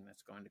testing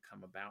that's going to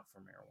come about for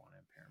marijuana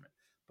impairment.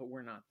 But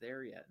we're not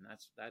there yet, and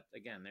that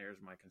again.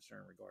 There's my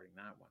concern regarding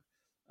that one.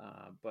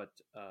 But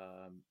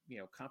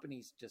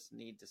companies just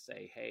need to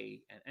say,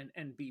 hey,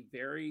 and be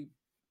very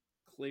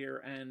clear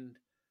and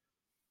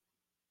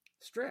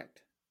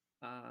strict,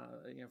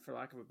 for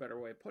lack of a better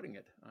way of putting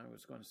it. I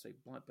was going to say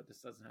blunt, but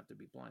this doesn't have to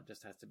be blunt. It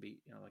just has to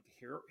be, like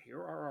here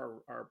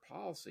are our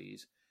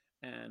policies,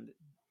 and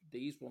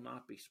these will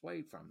not be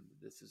swayed from.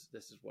 This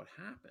is what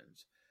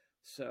happens.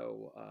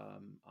 So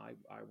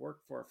I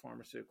worked for a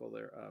pharmaceutical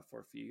there for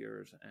a few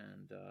years,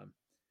 and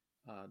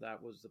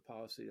that was the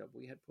policy that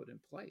we had put in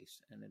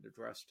place, and it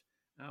addressed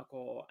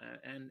alcohol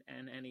and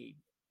any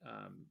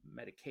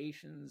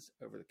medications,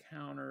 over the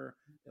counter,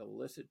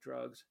 illicit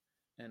drugs,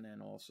 and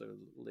then also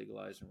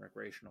legalizing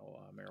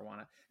recreational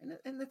marijuana.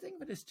 And the thing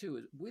of it is too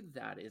is with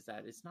that is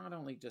that it's not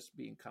only just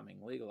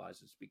becoming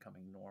legalized; it's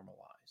becoming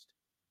normalized.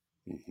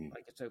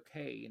 Like it's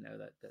okay,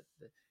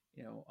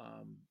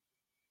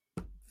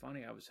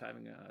 funny. I was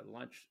having a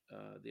lunch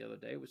the other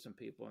day with some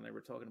people, and they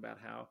were talking about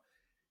how,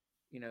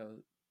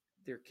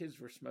 their kids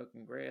were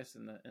smoking grass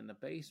in the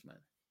basement.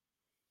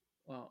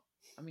 Well,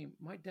 I mean,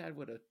 my dad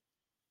would have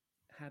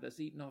had us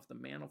eating off the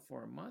mantle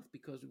for a month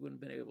because we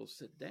wouldn't have been able to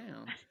sit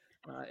down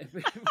if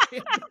we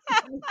had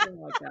anything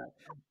like that.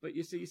 But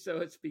you see, so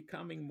it's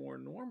becoming more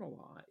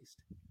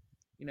normalized.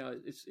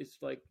 It's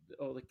like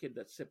the kid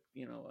that sipped,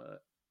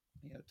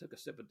 took a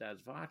sip of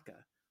dad's vodka.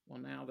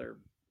 Well, now they're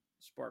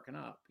sparking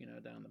up,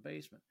 down the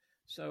basement.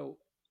 So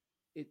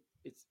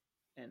it's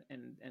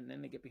and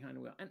then they get behind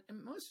the wheel. And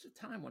most of the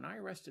time, when I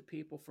arrested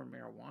people for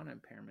marijuana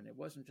impairment, it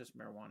wasn't just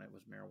marijuana; it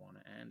was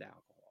marijuana and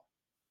alcohol.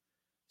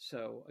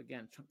 So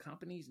again,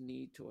 companies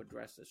need to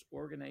address this.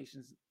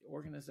 Organizations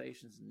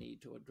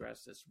need to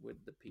address this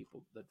with the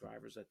people, the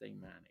drivers that they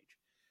manage,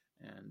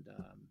 and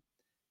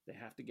they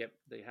have to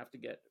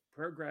get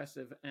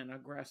progressive and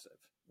aggressive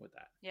with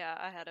that. Yeah,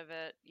 ahead of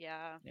it.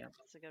 Yeah, Yeah,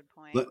 that's a good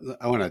point.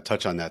 I want to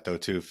touch on that though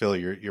too, Phil.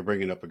 You're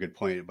bringing up a good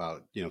point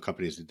about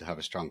companies need to have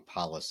a strong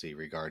policy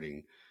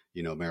regarding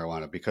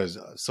marijuana, because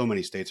so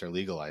many states are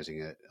legalizing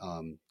it.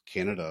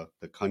 Canada,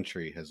 the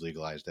country, has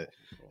legalized it.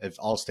 If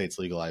all states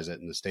legalize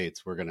it in the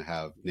states, we're going to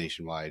have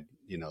nationwide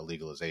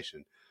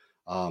legalization.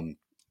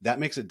 That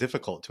makes it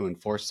difficult to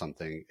enforce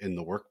something in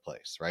the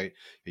workplace, right?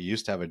 You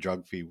used to have a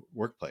drug-free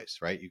workplace,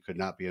 right? You could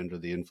not be under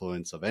the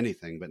influence of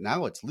anything, but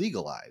now it's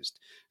legalized.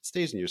 It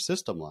stays in your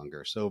system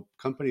longer. So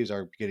companies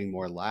are getting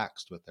more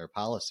laxed with their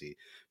policy,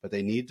 but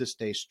they need to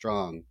stay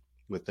strong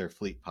with their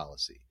fleet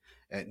policy.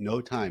 At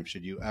no time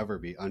should you ever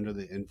be under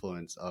the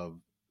influence of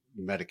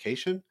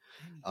medication,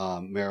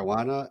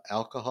 marijuana,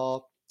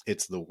 alcohol.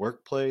 It's the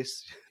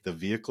workplace. The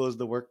vehicle is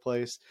the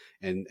workplace,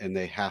 and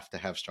they have to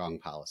have strong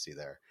policy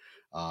there.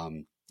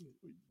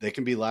 They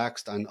can be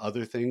laxed on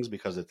other things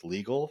because it's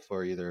legal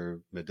for either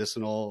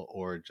medicinal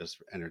or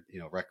just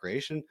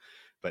recreation,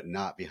 but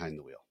not behind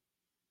the wheel.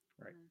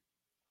 right.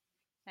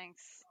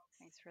 Thanks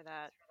for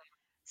that.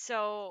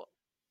 So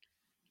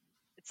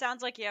it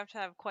sounds like you have to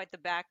have quite the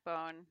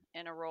backbone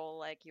in a role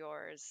like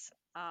yours.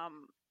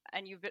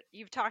 And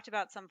you've talked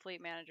about some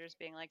fleet managers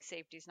being like,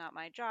 safety's not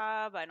my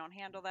job, I don't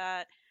handle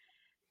that.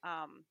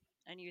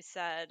 And you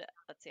said,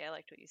 let's see, I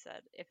liked what you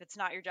said. If it's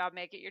not your job,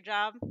 make it your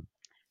job.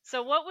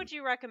 So what would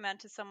you recommend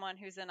to someone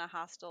who's in a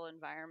hostile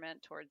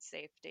environment towards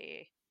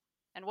safety?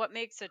 And what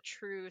makes a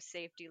true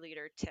safety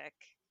leader tick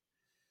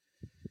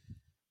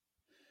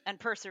and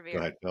persevere? Go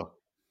ahead, Phil.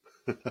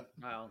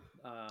 Well,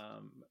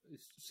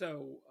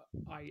 so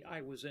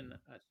I was in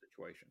a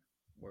situation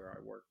where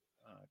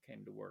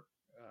came to work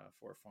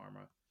for a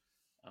pharma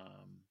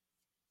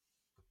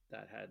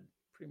that had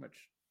pretty much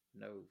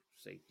no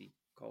safety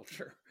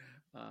culture,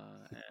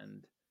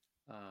 and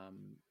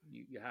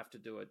you have to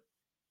do it.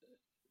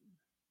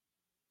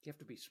 You have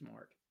to be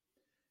smart,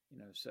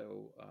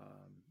 So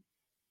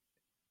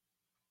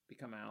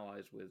become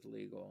allies with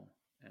legal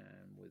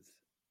and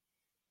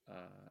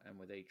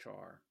with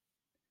HR.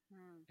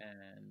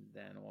 And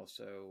then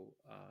also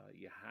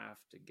you have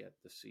to get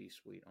the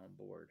C-suite on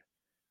board.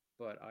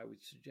 But I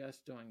would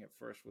suggest doing it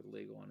first with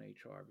legal and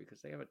HR,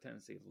 because they have a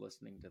tendency of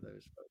listening to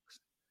those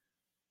folks.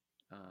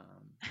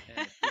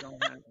 And if you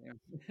don't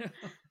have,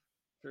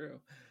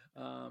 true.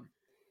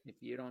 If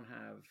you don't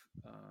have,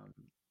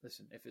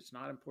 listen, if it's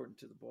not important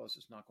to the boss,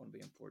 it's not going to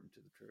be important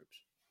to the troops,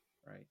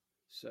 right?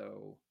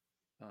 So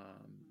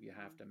you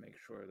have to make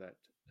sure that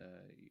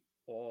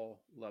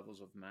all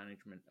levels of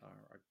management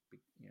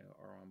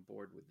are on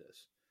board with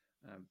this.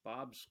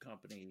 Bob's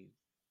company,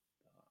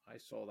 I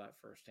saw that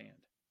firsthand.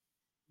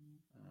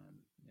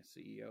 The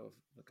CEO of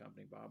the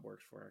company Bob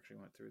works for actually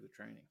went through the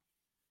training,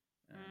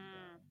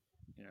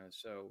 and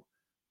so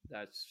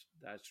that's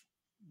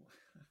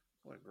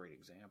what a great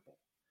example,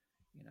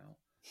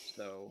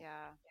 So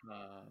yeah,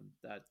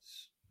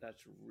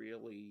 that's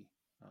really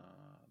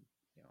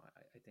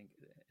I think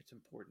it's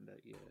important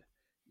that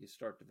you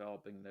start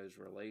developing those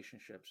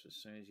relationships as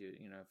soon as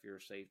if you're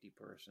a safety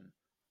person,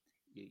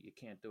 you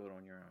can't do it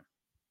on your own.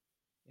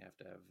 You have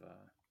to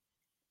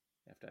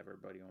have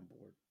everybody on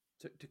board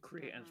to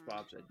create. As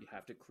Bob said, you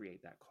have to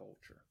create that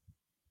culture.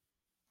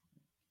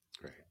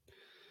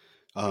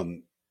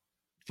 Right.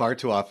 Far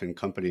too often,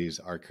 companies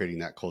are creating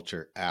that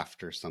culture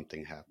after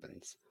something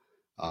happens.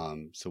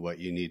 So what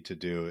you need to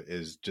do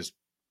is just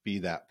be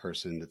that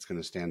person that's going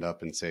to stand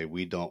up and say,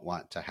 we don't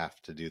want to have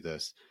to do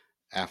this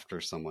after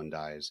someone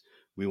dies.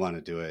 We want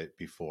to do it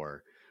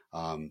before.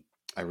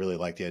 I really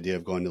like the idea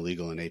of going to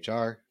legal and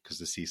HR, because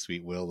the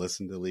C-suite will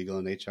listen to legal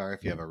and HR.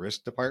 If you have a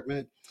risk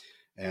department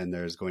and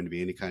there's going to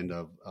be any kind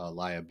of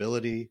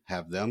liability,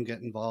 have them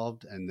get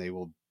involved, and they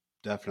will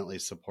definitely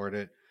support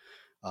it.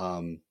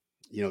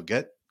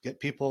 Get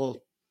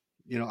people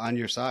on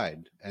your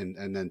side,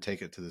 and then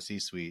take it to the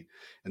C-suite,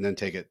 and then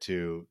take it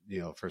to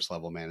first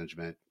level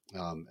management,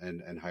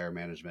 and higher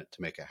management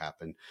to make it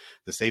happen.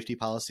 The safety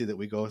policy that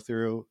we go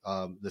through,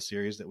 the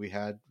series that we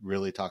had,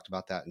 really talked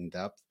about that in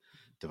depth.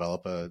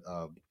 Develop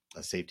a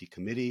safety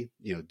committee,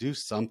 do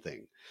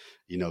something,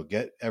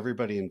 get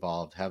everybody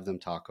involved, have them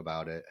talk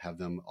about it, have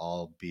them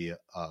all be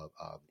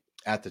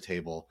at the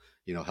table,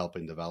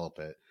 helping develop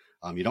it.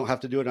 You don't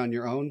have to do it on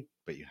your own,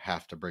 but you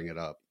have to bring it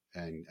up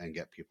and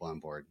get people on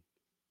board.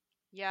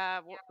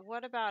 Yeah.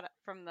 What about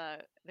from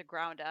the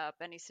ground up?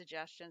 Any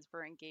suggestions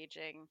for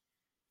engaging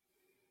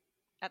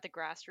at the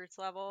grassroots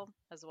level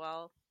as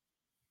well?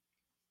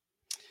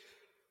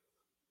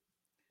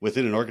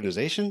 Within an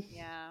organization?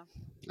 Yeah.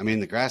 I mean,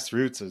 the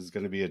grassroots is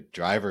going to be a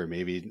driver,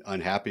 maybe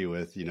unhappy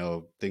with,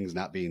 things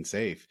not being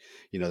safe.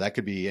 That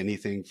could be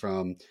anything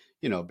from,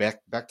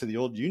 back to the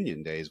old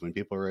union days when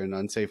people were in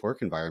unsafe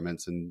work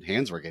environments and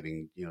hands were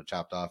getting,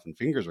 chopped off and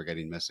fingers were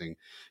getting missing.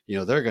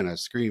 They're going to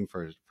scream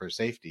for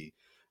safety.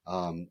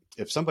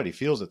 If somebody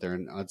feels that they're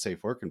in an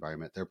unsafe work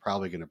environment, they're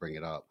probably going to bring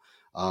it up.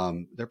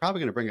 They're probably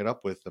going to bring it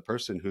up with the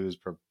person who's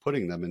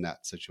putting them in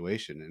that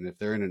situation. And if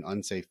they're in an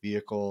unsafe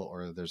vehicle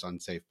or there's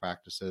unsafe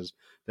practices,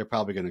 they're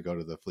probably going to go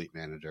to the fleet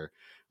manager.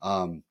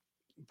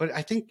 But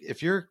I think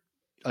if you're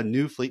a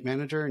new fleet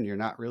manager and you're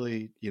not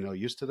really,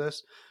 used to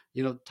this,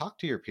 talk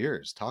to your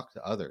peers, talk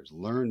to others,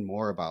 learn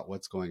more about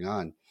what's going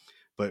on,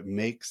 but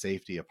make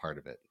safety a part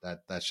of it.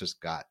 That's just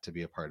got to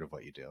be a part of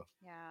what you do.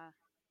 Yeah.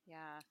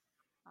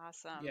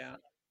 Awesome. Yeah.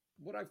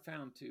 What I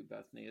found too,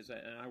 Bethany, is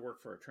that, and I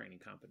work for a training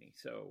company.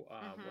 So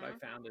what I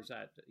found is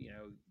that,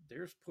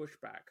 there's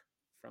pushback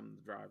from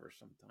the drivers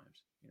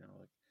sometimes,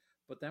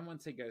 but then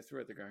once they go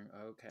through it, they're going,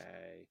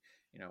 okay,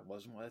 it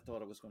wasn't what I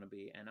thought it was going to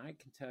be. And I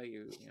can tell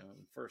you,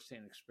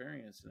 firsthand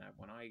experience in that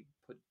when I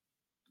put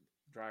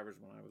drivers,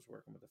 when I was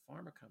working with a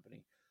pharma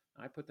company,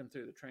 I put them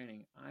through the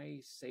training.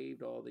 I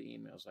saved all the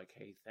emails like,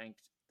 hey, thank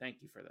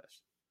you for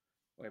this.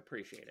 Well, I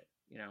appreciate it.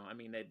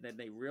 Then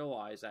they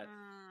realize that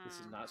this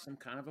is not some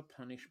kind of a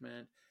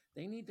punishment.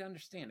 They need to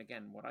understand,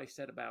 again, what I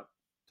said about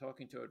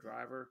talking to a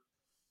driver,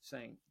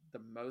 saying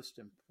the most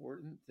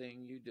important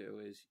thing you do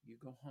is you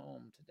go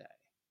home today.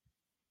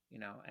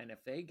 And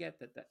if they get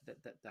that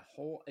the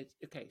whole, it's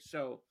okay.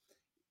 So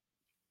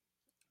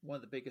one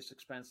of the biggest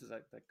expenses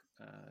that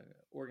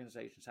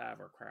organizations have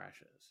are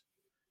crashes,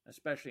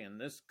 especially in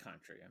this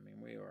country. I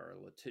mean, we are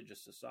a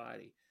litigious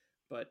society,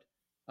 but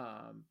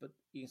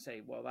you can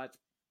say, well, that's,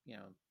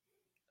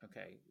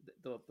 okay.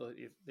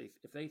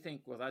 If they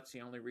think, well, that's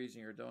the only reason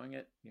you're doing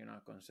it, you're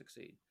not going to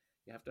succeed.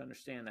 You have to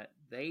understand that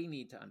they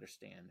need to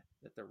understand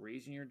that the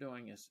reason you're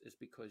doing is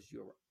because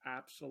you're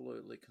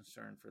absolutely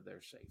concerned for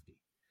their safety.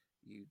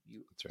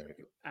 That's right.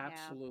 You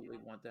absolutely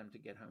want them to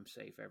get home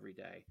safe every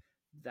day.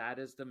 That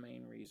is the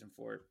main reason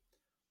for it.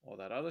 All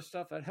that other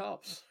stuff, that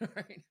helps,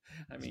 right?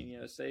 I mean,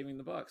 saving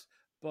the bucks,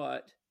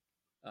 but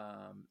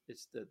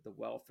it's the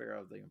welfare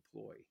of the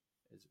employee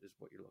is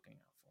what you're looking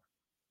out for.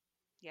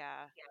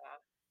 Yeah.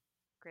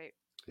 Great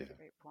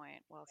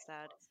point. Well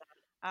said.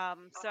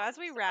 So as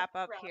we wrap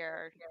up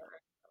here,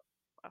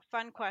 a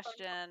fun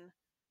question.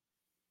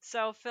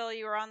 So Phil,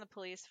 you were on the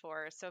police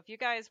force. So if you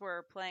guys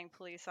were playing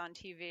police on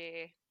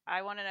TV,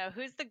 I want to know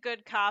who's the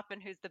good cop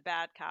and who's the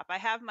bad cop. I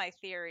have my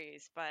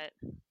theories, but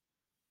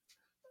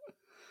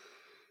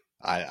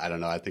I don't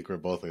know. I think we're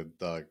both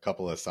a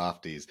couple of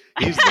softies.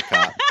 He's the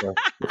cop. So.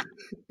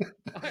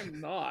 I'm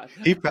not.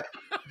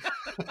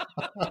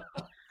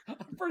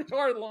 I'm pretty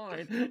hard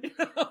line.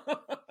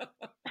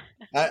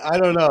 I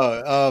don't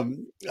know.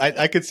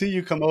 I could see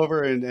you come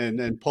over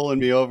and pulling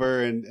me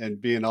over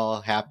and being all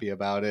happy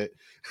about it.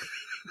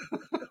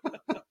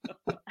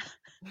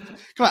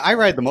 Come on, I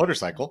ride the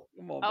motorcycle.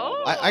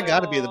 I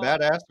got to be the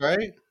badass,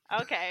 right?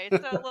 Okay, so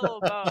a little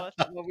both.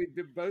 Will we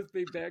both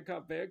be bad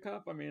cop, bad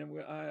cop? I mean,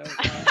 I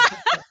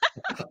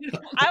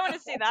want to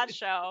see that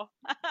show.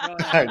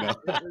 I know.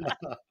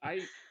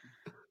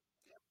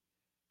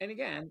 And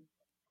again,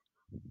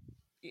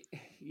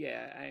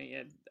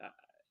 yeah,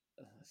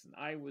 listen,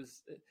 I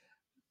was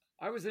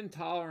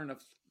intolerant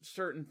of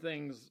certain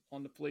things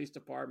on the police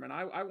department.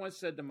 I once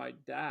said to my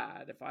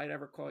dad, if I'd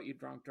ever caught you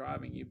drunk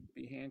driving, you'd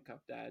be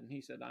handcuffed, Dad. And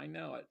he said, I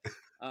know it.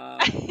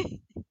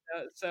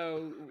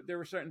 So there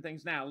were certain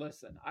things. Now,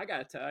 listen, I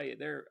got to tell you,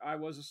 I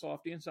was a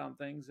softie in some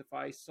things. If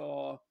I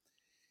saw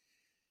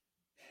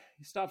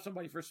you stop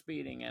somebody for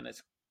speeding and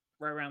it's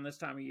right around this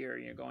time of year,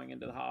 going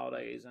into the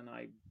holidays, and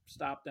I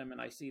stop them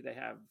and I see they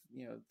have,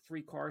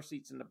 3 car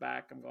seats in the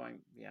back, I'm going,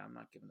 yeah, I'm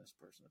not giving this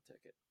person a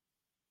ticket.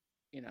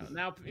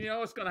 Now,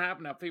 what's going to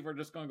happen now? People are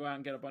just going to go out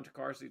and get a bunch of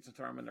car seats and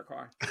throw them in their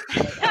car.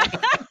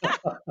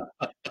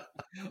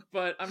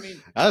 But I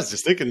mean, I was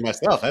just thinking to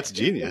myself, that's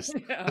genius.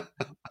 Yeah,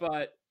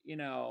 but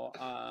no,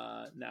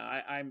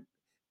 I'm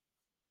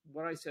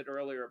what I said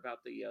earlier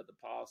about the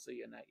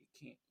policy, and that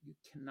you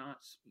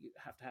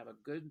have to have a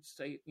good,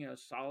 safe,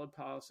 solid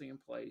policy in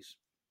place.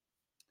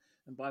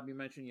 And Bobby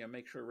mentioned,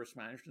 make sure risk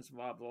management is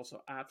involved, but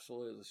also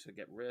absolutely should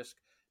get risk,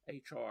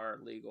 HR,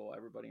 legal,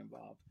 everybody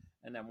involved.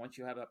 And then once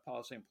you have that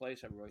policy in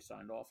place, everybody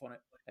signed off on it,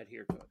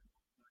 adhere to it.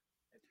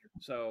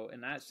 So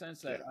in that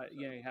sense, that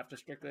you have to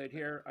strictly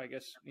adhere. I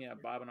guess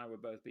Bob and I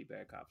would both be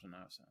bad cops in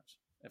that sense.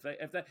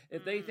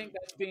 If they think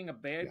that's being a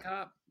bad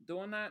cop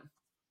doing that,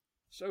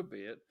 so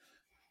be it.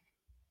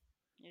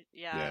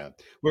 Yeah.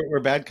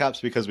 We're bad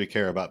cops because we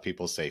care about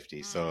people's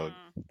safety, so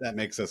that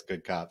makes us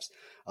good cops.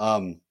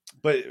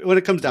 But when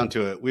it comes down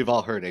to it, we've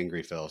all heard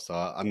angry Phil, so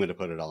I'm going to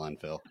put it all on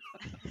Phil.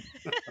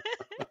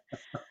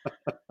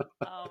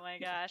 Oh my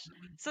gosh.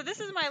 So this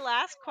is my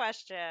last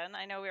question.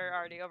 I know we're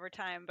already over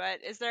time,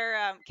 but is there,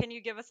 can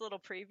you give us a little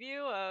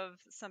preview of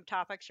some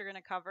topics you're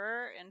going to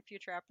cover in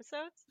future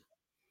episodes?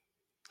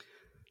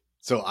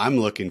 So I'm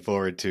looking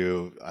forward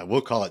to,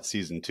 we'll call it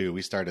season 2.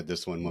 We started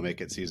this one. We'll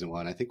make it season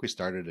 1. I think we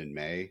started in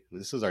May.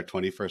 This is our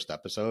 21st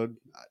episode.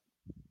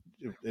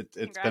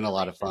 It's been a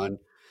lot of fun.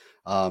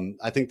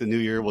 I think the new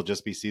year will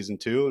just be season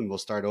 2 and we'll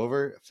start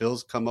over.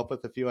 Phil's come up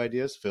with a few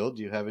ideas. Phil,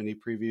 do you have any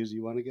previews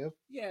you want to give?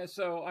 Yeah,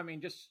 so I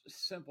mean, just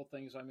simple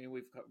things. I mean,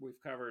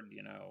 we've covered,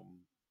 you know,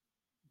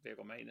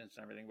 vehicle maintenance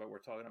and everything, but we're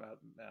talking about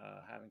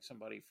having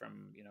somebody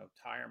from, you know,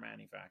 tire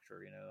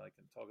manufacturer, you know, like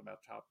talking about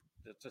top.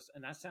 Just,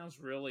 and that sounds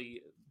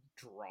really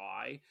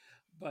dry,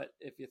 but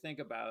if you think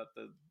about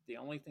it, the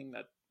only thing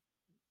that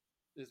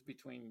is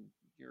between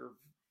your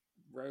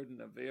road and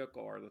the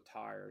vehicle are the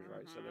tires,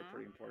 right? So they're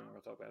pretty important.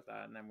 We'll talk about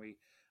that, and then we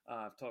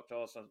talked to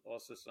also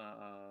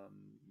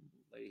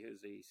lady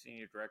who's the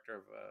senior director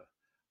of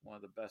one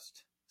of the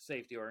best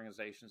safety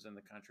organizations in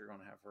the country. We're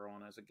going to have her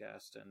on as a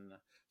guest, and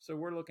so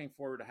we're looking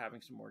forward to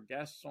having some more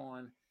guests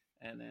on.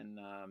 And then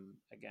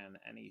again,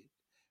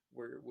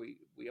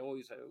 we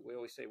always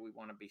say we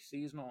want to be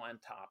seasonal and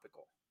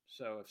topical.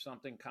 So if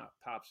something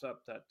pops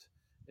up that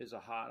is a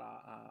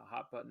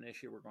hot button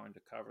issue, we're going to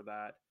cover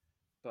that.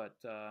 But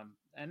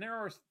and there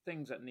are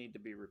things that need to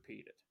be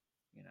repeated,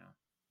 you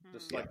know,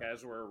 just like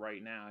as we're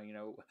right now. You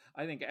know,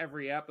 I think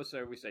every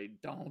episode we say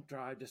don't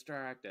drive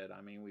distracted.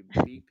 I mean, we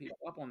beat people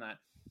up on that,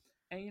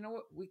 and you know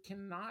what? We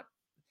cannot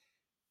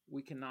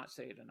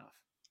say it enough.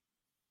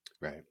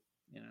 Right.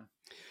 You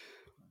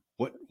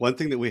know, one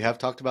thing that we have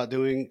talked about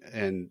doing,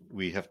 and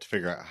we have to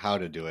figure out how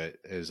to do it,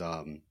 is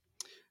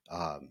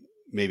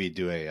maybe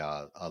do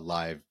a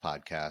live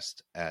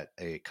podcast at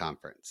a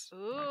conference.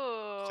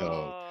 Ooh,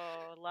 so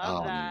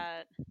love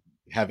that.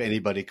 Have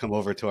anybody come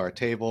over to our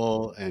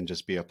table and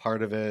just be a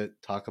part of it,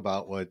 talk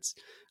about what's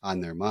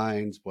on their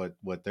minds,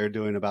 what they're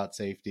doing about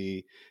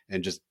safety,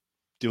 and just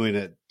doing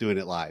it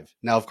live.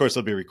 Now, of course,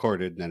 it'll be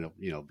recorded and then it'll,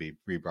 you know, be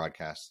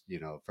rebroadcast,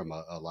 you know, from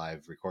a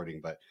live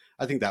recording. But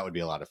I think that would be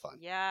a lot of fun.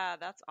 Yeah,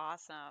 that's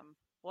awesome.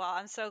 Well,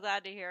 I'm so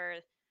glad to hear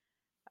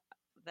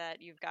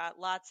that you've got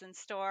lots in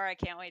store. I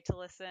can't wait to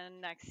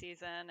listen next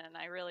season, and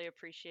I really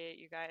appreciate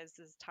you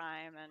guys'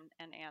 time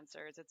and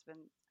answers. It's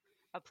been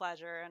a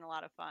pleasure and a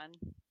lot of fun.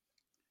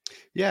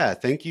 Yeah,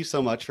 thank you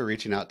so much for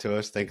reaching out to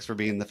us. Thanks for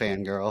being the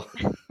fangirl.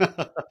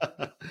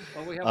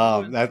 Well, we have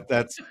one.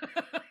 That's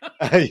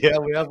yeah,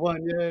 we have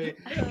one. Yay.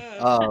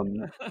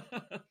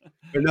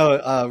 But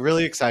no,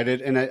 really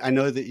excited. And I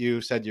know that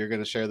you said you're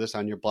going to share this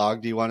on your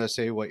blog. Do you want to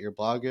say what your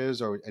blog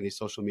is or any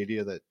social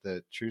media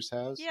that Truce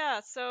has? Yeah,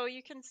 so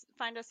you can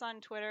find us on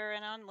Twitter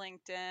and on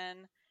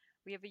LinkedIn.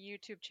 We have a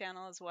YouTube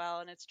channel as well,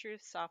 and it's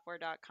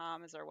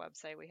trucesoftware.com is our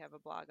website. We have a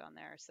blog on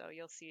there. So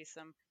you'll see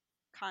some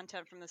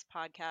content from this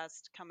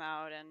podcast come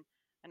out and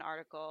an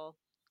article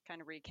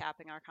kind of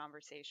recapping our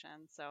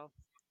conversation. So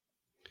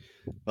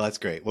well, that's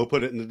great. We'll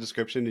put it in the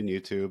description in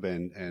YouTube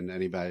and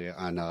anybody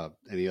on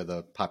any of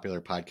the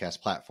popular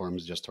podcast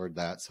platforms just heard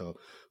that. So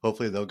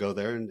hopefully they'll go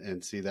there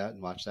and see that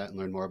and watch that and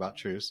learn more about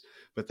Truce.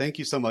 But thank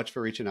you so much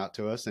for reaching out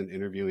to us and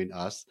interviewing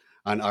us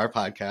on our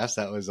podcast.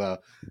 That was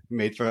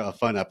made for a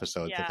fun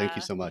episode. Yeah. So thank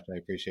you so much. I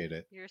appreciate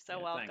it. You're so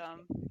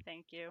welcome.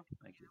 Thank you.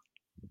 Thank you.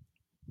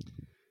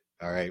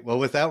 All right. Well,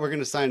 with that, we're going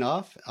to sign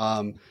off.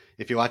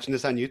 If you're watching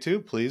this on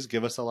YouTube, please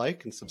give us a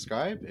like and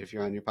subscribe. If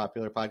you're on your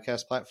popular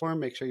podcast platform,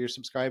 make sure you're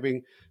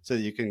subscribing so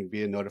that you can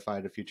be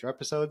notified of future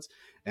episodes.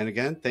 And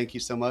again, thank you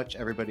so much.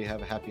 Everybody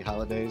have a happy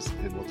holidays,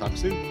 and we'll talk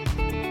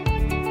soon.